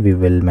fopen we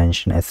will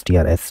mention str,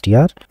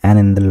 and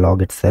in the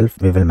log itself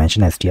we will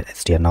mention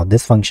str. Now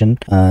this function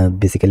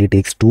basically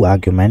takes two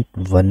arguments.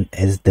 One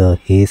is the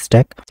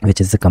haystack,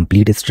 which is the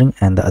complete string,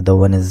 and the other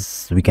one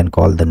is, we can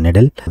call the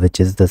needle, which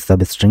is the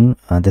substring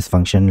this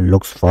function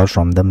looks for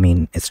from the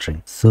main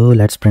string. So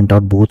let's print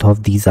out both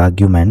of these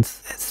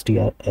arguments,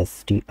 str,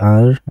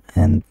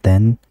 and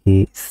then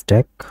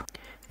haystack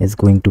is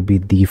going to be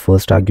the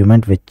first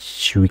argument,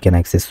 which we can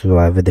access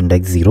with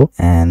index 0,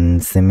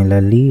 and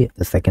similarly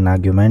the second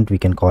argument we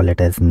can call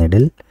it as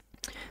needle.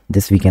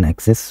 This we can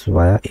access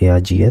via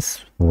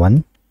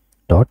args1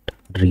 dot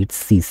read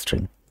c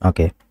string.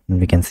 Okay,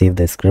 we can save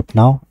the script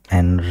now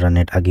and run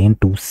it again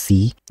to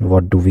see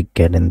what do we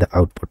get in the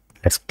output.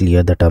 Let's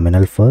clear the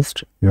terminal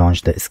first,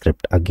 launch the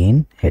script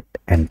again, hit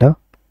enter.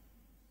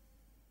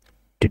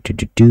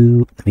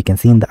 We can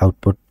see in the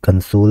output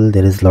console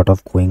there is a lot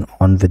of going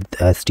on with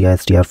the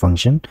str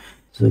function.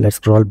 So let's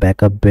scroll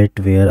back a bit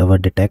where our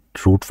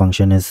detect root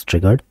function is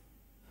triggered,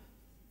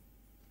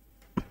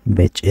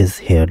 which is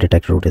here,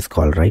 detect root is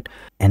called, right?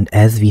 And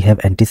as we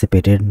have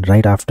anticipated,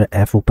 right after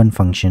fopen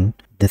function,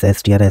 this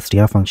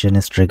str function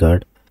is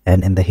triggered,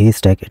 and in the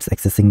haystack it's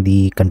accessing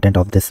the content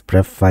of this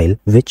prev file,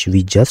 which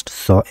we just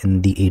saw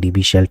in the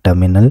adb shell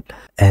terminal,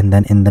 and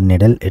then in the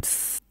needle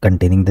it's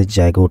containing the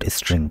zygote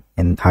string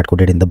and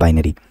hard-coded in the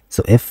binary.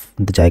 So if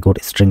the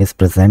zygote string is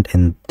present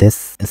in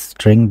this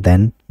string,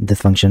 then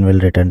this function will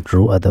return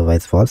true,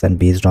 otherwise false, and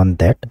based on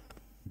that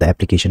the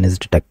application is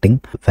detecting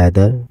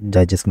whether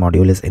zygisk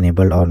module is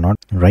enabled or not,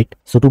 right?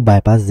 So to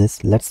bypass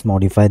this, let's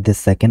modify this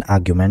second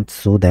argument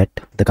so that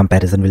the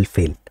comparison will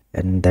fail,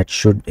 and that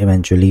should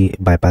eventually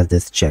bypass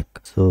this check.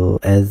 So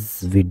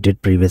as we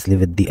did previously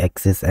with the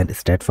access and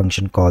stat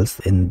function calls,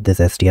 in this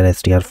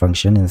str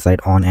function inside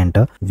on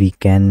enter we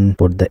can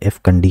put the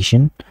if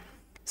condition.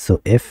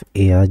 So if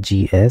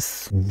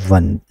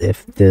args1,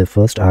 if the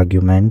first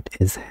argument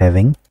is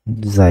having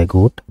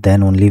zygote,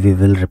 then only we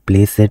will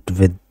replace it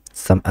with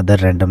some other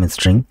random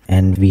string,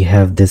 and we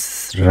have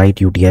this write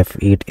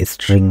utf8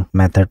 string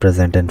method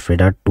present in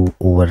Frida to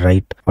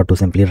overwrite or to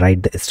simply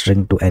write the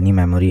string to any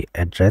memory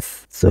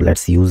address. So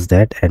let's use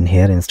that, and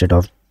here instead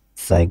of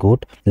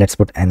zygote let's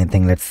put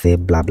anything, let's say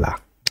blah blah.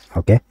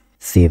 Okay,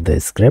 save the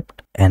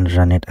script and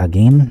run it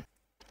again.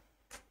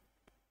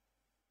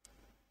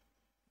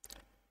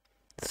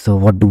 So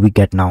what do we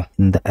get now?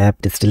 In the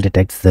app it still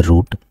detects the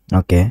root,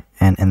 okay,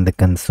 and in the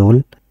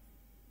console,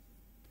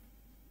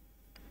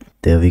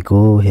 there we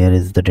go, here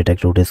is the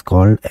detect root is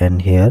called,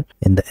 and here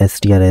in the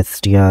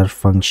str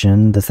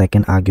function the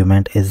second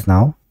argument is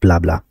now blah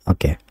blah.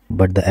 Okay,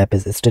 but the app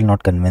is still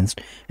not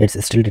convinced,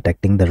 it's still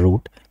detecting the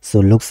root.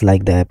 So looks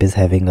like the app is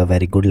having a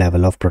very good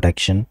level of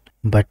protection,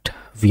 but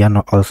we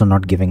are also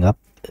not giving up.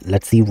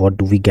 Let's see what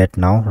do we get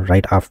now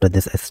right after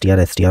this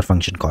str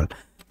function call.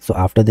 So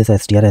after this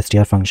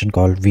str function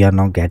call, we are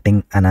now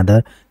getting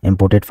another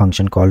imported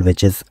function call,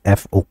 which is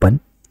fopen,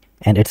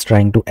 and it's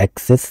trying to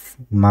access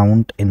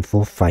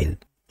mountinfo file.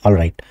 All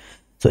right,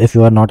 so if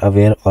you are not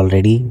aware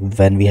already,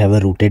 when we have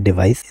a rooted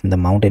device, in the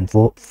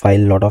mountinfo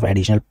file lot of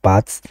additional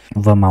paths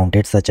were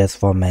mounted, such as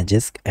for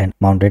magisk, and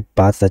mounted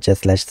paths such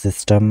as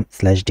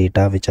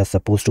 /system/data, which are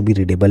supposed to be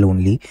readable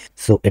only.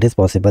 So it is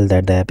possible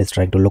that the app is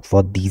trying to look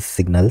for these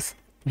signals,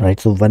 right?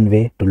 So one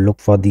way to look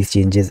for these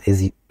changes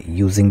is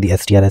using the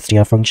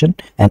str function,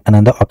 and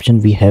another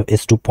option we have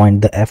is to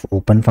point the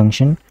fopen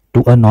function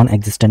to a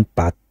non-existent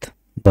path.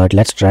 But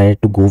let's try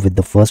to go with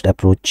the first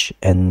approach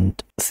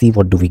and see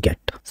what do we get.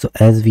 So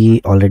as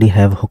we already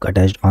have hook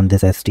attached on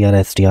this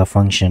str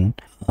function,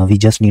 we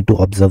just need to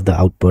observe the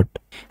output,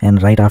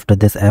 and right after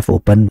this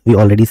fopen we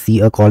already see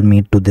a call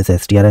made to this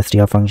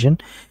str function,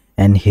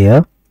 and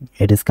here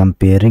it is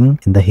comparing.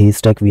 In the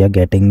haystack we are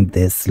getting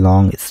this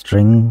long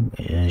string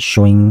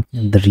showing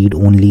the read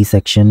only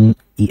section,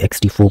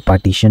 ext4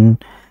 partition,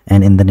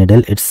 and in the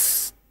needle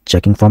it's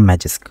checking for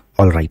magisk.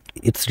 All right,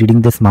 it's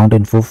reading this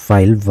mountinfo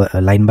file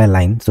line by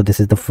line. So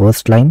this is the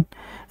first line,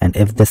 and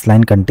if this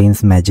line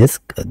contains magisk,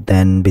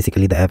 then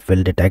basically the app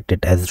will detect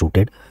it as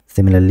rooted.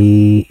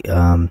 Similarly,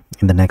 in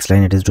the next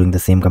line it is doing the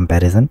same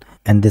comparison,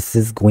 and this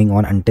is going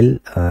on until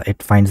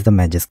it finds the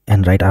magisk,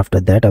 and right after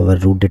that our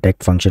root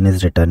detect function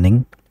is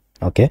returning.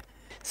 Okay,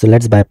 so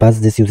let's bypass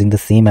this using the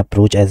same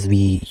approach as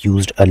we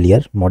used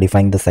earlier,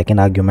 modifying the second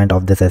argument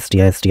of this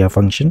str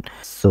function.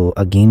 So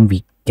again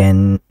we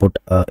can put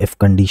a if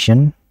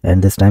condition,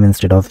 and this time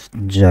instead of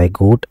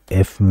zygote,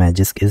 if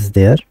magisk is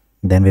there,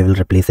 then we will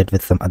replace it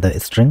with some other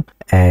string,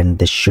 and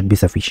this should be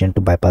sufficient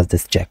to bypass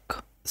this check.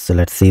 So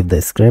let's save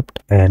the script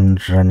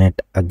and run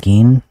it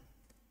again.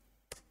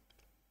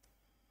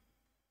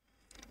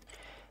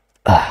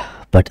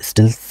 But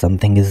still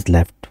something is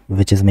left,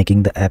 which is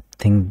making the app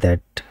think that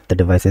the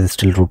device is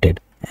still rooted.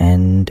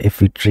 And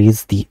if we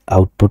trace the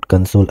output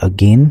console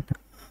again,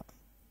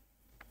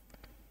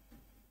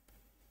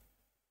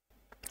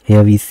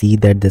 Here we see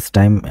that this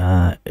time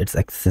it's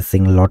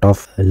accessing a lot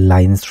of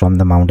lines from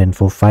the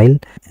mountinfo file,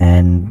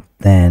 and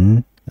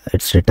then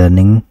it's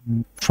returning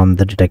from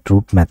the detect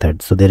root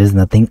method. So there is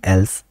nothing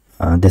else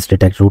this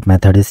detect root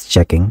method is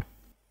checking.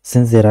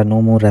 Since there are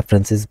no more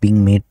references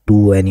being made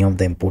to any of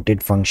the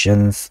imported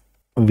functions,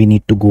 we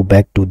need to go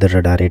back to the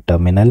Radare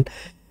terminal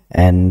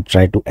and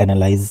try to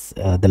analyze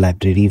the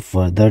library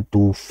further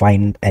to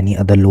find any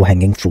other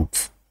low-hanging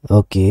fruits.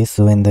 Okay,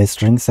 so in the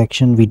string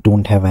section, we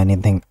don't have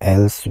anything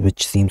else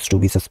which seems to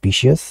be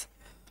suspicious.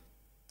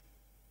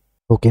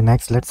 Okay,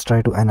 next let's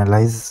try to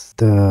analyze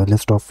the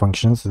list of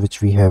functions which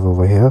we have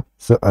over here.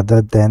 So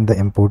other than the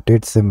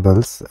imported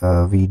symbols,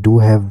 we do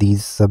have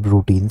these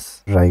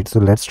subroutines, right? So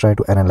let's try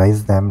to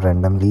analyze them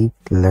randomly.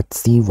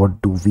 Let's see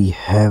what do we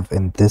have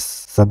in this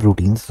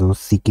subroutine. So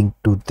seeking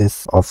to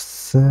this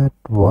offset,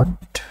 what?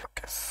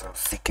 Okay, so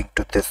seeking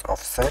to this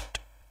offset,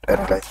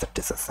 analyze the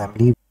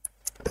disassembly.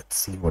 Let's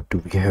see what do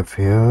we have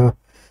here.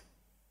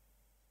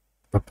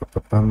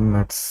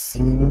 It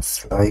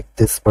seems like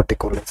this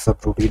particular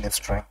subroutine is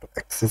trying to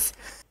access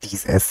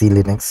these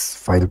SELinux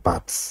file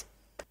paths.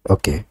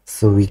 Okay,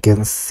 so we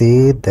can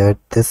say that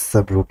this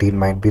subroutine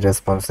might be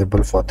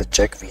responsible for the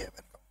check we have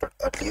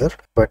encountered earlier,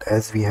 but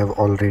as we have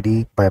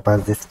already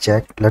bypassed this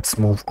check, let's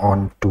move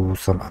on to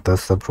some other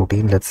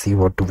subroutine. Let's see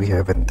what do we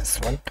have in this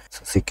one.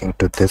 So seeking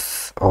to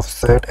this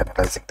offset,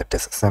 analyzing the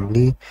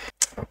disassembly.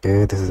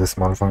 Okay, this is a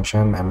small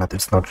function and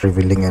it's not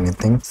revealing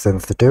anything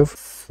sensitive.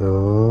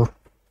 So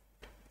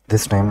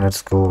this time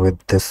let's go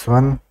with this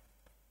one.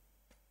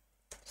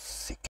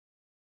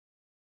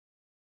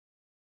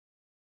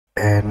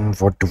 And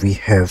what do we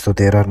have? So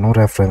there are no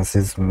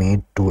references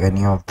made to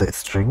any of the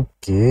string.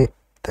 Okay,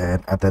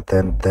 then other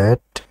than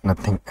that,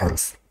 nothing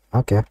else.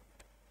 Okay,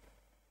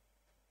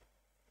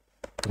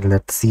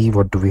 let's see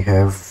what do we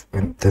have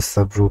in this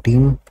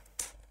subroutine.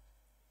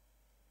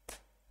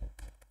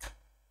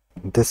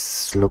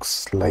 This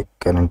looks like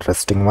an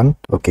interesting one.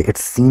 Okay, it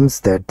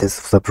seems that this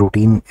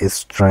subroutine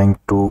is trying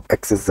to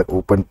access the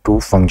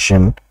open2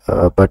 function,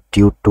 but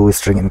due to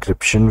string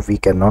encryption, we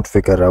cannot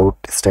figure out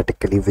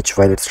statically which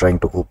file it's trying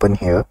to open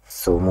here.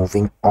 So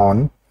moving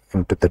on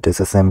into the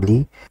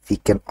disassembly, we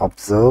can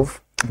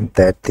observe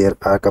that there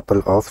are a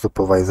couple of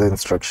supervisor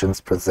instructions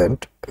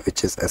present,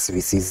 which is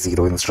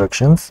svc0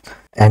 instructions,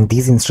 and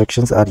these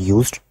instructions are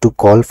used to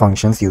call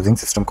functions using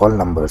system call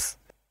numbers.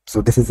 So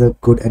this is a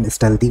good and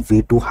stealthy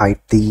way to hide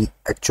the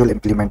actual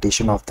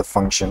implementation of the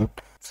function.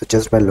 So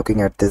just by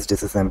looking at this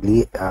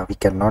disassembly, we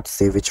cannot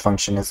say which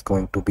function is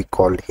going to be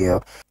called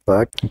here.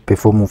 But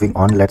before moving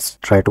on, let's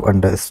try to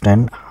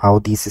understand how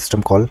these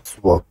system calls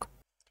work.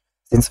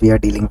 Since we are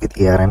dealing with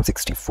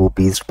ARM64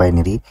 based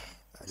binary,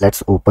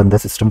 let's open the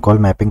system call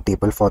mapping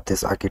table for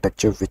this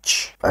architecture,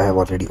 which I have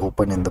already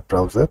opened in the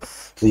browser.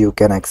 So you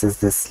can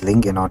access this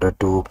link in order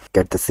to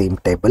get the same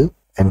table.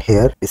 And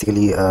here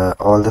basically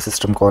all the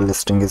system call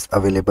listing is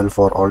available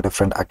for all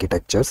different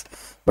architectures,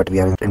 but we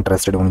are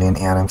interested only in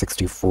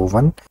ARM64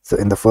 one. So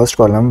in the first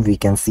column we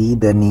can see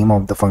the name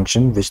of the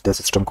function which the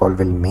system call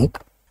will make.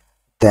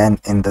 Then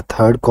in the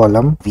third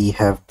column we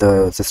have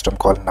the system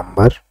call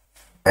number,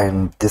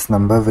 and this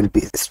number will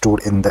be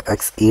stored in the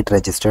x8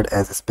 register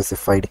as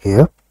specified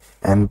here,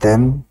 and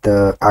then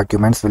the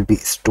arguments will be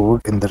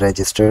stored in the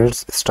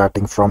registers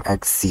starting from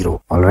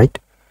x0. All right,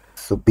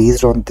 so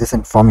based on this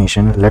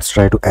information, let's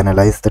try to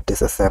analyze the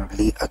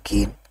disassembly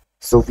again.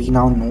 So we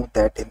now know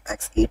that in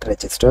x8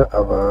 register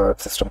our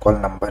system call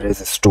number is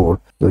stored.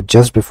 So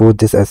just before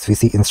this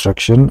svc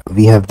instruction,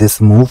 we have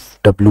this move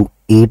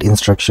w8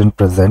 instruction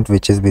present,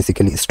 which is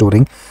basically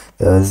storing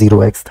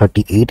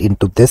 0x38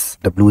 into this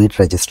w8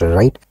 register,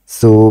 right?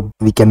 So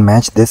we can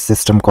match this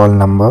system call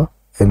number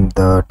in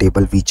the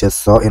table we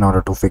just saw in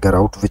order to figure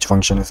out which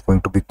function is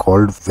going to be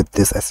called with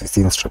this svc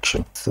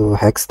instruction. So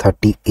hex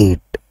 38.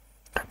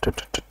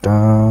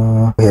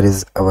 Here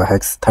is our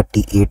hex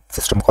 38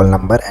 system call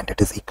number, and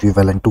it is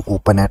equivalent to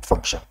open at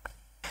function,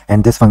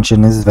 and this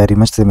function is very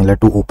much similar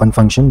to open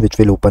function, which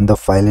will open the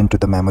file into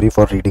the memory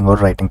for reading or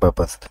writing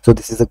purpose. So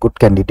this is a good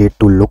candidate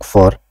to look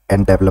for,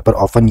 and developer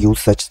often use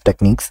such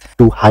techniques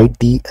to hide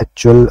the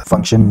actual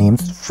function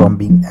names from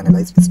being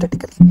analyzed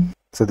statically.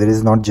 So there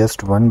is not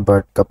just one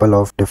but couple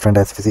of different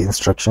svc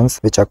instructions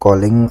which are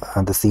calling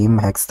the same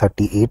hex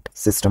 38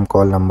 system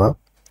call number,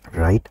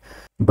 right?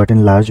 But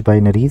in large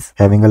binaries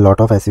having a lot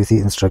of svc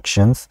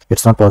instructions,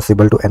 it's not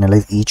possible to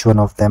analyze each one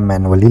of them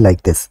manually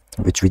like this,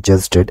 which we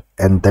just did,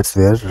 and that's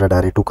where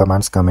radare2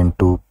 commands come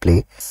into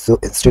play. So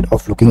instead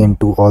of looking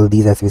into all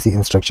these svc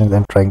instructions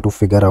and trying to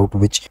figure out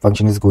which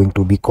function is going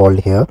to be called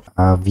here,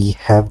 we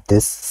have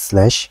this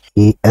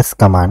 /as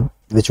command,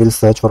 which will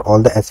search for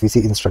all the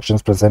svc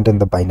instructions present in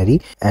the binary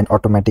and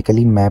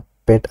automatically map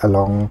it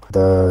along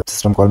the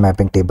system call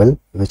mapping table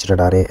which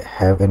Radare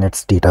have in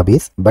its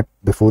database. But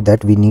before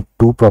that, we need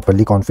to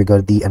properly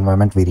configure the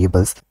environment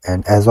variables,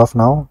 and as of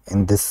now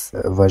in this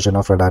version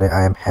of Radare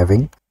I am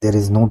having, there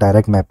is no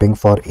direct mapping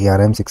for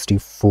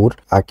ARM64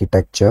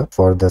 architecture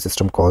for the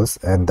system calls,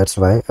 and that's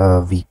why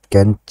we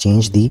can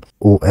change the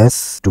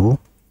OS to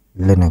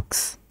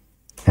Linux.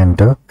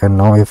 enter. And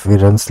now if we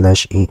run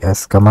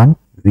 /as command,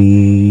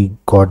 we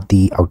got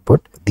the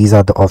output. These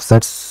are the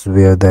offsets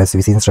where the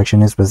svc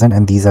instruction is present,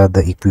 and these are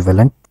the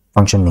equivalent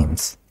function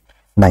names.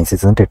 Nice,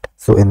 isn't it?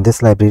 So in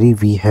this library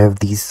we have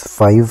these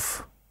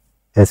 5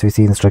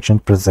 svc instruction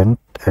present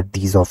at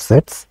these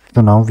offsets.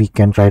 So now we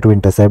can try to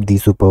intercept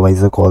these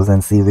supervisor calls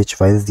and see which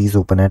files these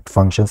openet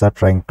functions are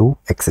trying to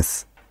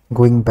access.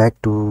 Going back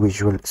to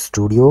Visual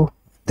Studio,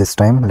 this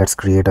time let's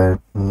create a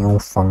new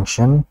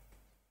function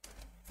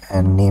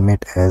and name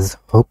it as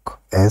hook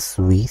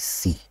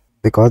svc.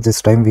 Because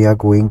this time we are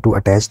going to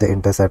attach the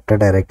interceptor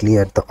directly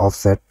at the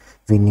offset,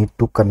 we need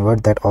to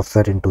convert that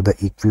offset into the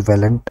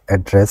equivalent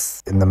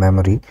address in the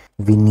memory.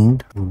 We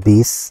need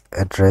base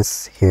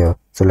address here.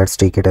 So let's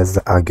take it as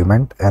the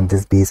argument, and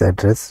this base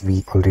address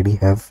we already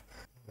have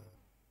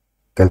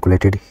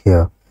calculated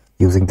here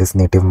using this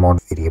native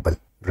mod variable,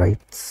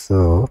 right?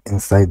 So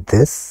inside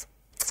this,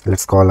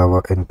 let's call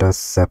our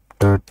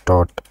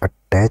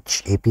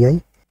interceptor.attach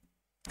API.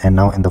 And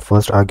now in the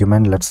first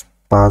argument, let's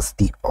pass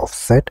the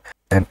offset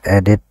and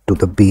add it to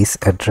the base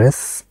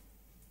address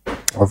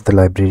of the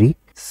library.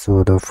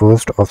 So the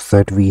first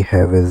offset we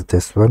have is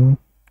this one,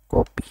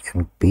 copy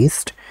and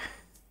paste.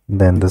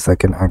 Then the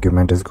second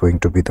argument is going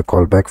to be the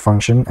callback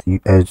function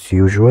as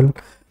usual.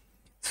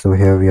 So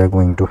here we are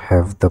going to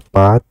have the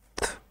path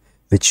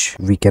which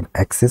we can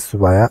access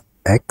via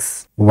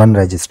x1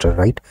 register,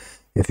 right?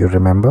 If you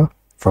remember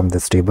from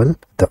this table,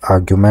 the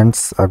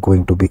arguments are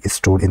going to be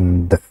stored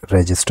in the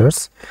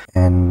registers,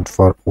 and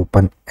for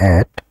open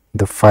at,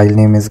 the file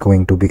name is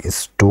going to be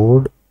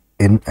stored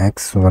in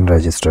x1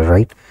 register,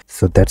 right?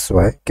 So that's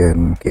why I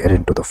can get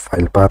into the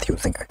file path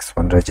using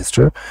x1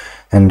 register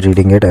and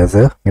reading it as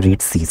a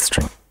read C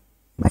string.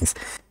 Nice.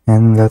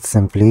 And let's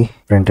simply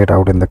print it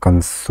out in the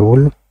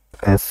console.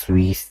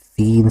 svc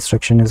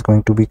instruction is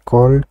going to be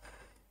called,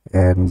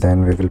 and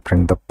then we will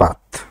print the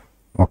path.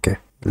 Okay,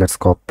 let's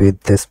copy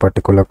this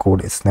particular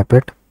code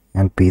snippet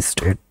and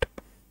paste it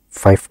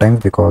 5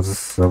 times,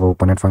 because our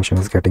openet function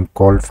is getting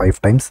called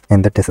 5 times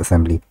in the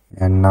disassembly.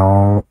 And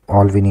now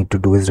all we need to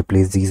do is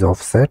replace these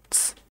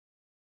offsets.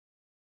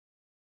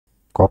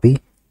 Copy,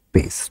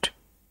 paste,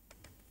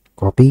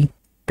 copy,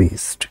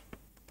 paste,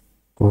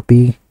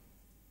 copy,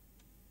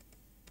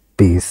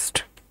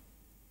 paste,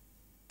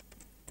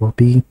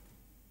 copy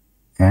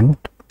and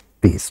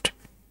paste.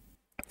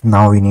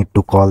 Now we need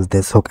to call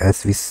this hook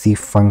svc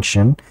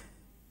function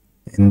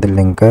in the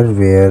linker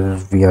where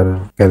we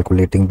are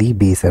calculating the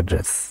base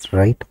address,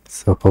 right?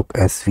 So hook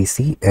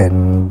svc,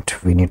 and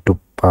we need to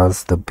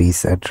pass the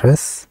base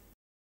address.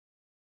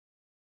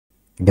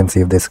 You can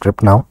save the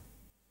script now,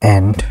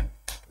 and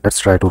let's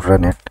try to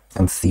run it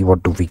and see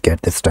what do we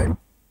get this time.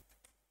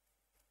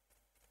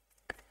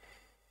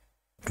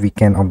 We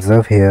can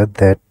observe here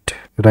that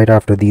right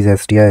after these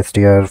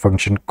str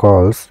function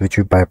calls, which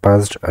we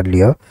bypassed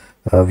earlier,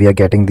 we are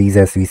getting these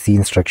svc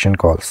instruction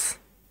calls.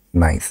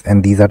 Nice.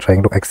 And these are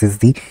trying to access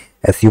the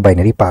su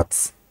binary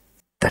paths.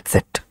 That's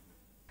it.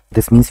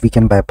 This means we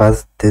can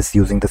bypass this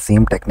using the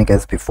same technique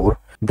as before,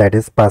 that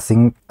is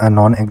passing a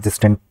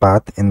non-existent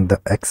path in the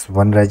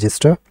x1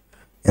 register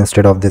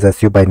instead of this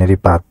su binary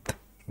path,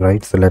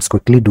 right? So let's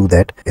quickly do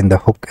that in the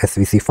hook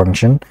svc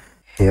function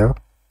here.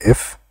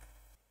 If,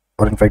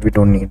 or in fact we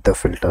don't need the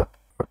filter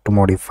to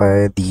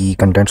modify the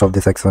contents of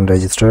this x1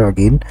 register.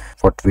 Again,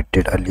 what we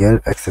did earlier,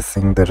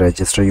 accessing the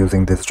register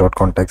using this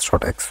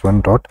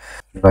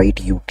 .context.x1.write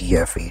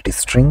utf8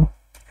 string,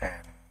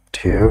 and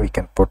here we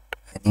can put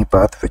any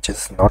path which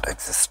is not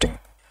existing,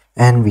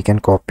 and we can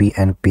copy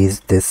and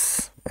paste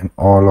this in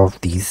all of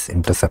these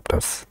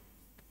interceptors.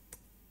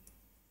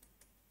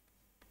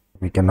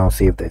 We can now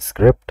save the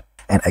script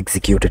and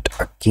execute it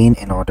again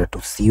in order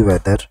to see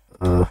whether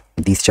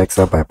these checks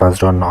are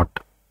bypassed or not.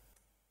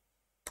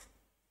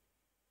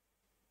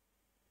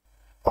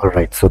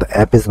 Alright, so the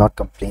app is not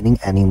complaining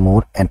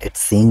anymore, and it's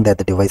saying that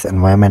the device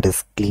environment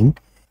is clean.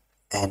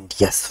 And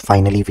yes,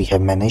 finally we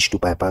have managed to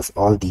bypass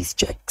all these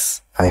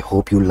checks. I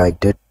hope you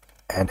liked it,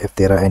 and if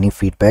there are any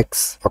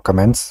feedbacks or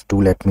comments,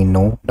 do let me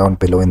know down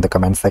below in the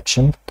comment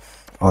section.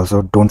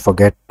 Also, don't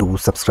forget to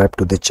subscribe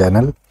to the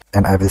channel,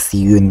 and I will see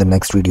you in the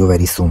next video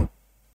very soon.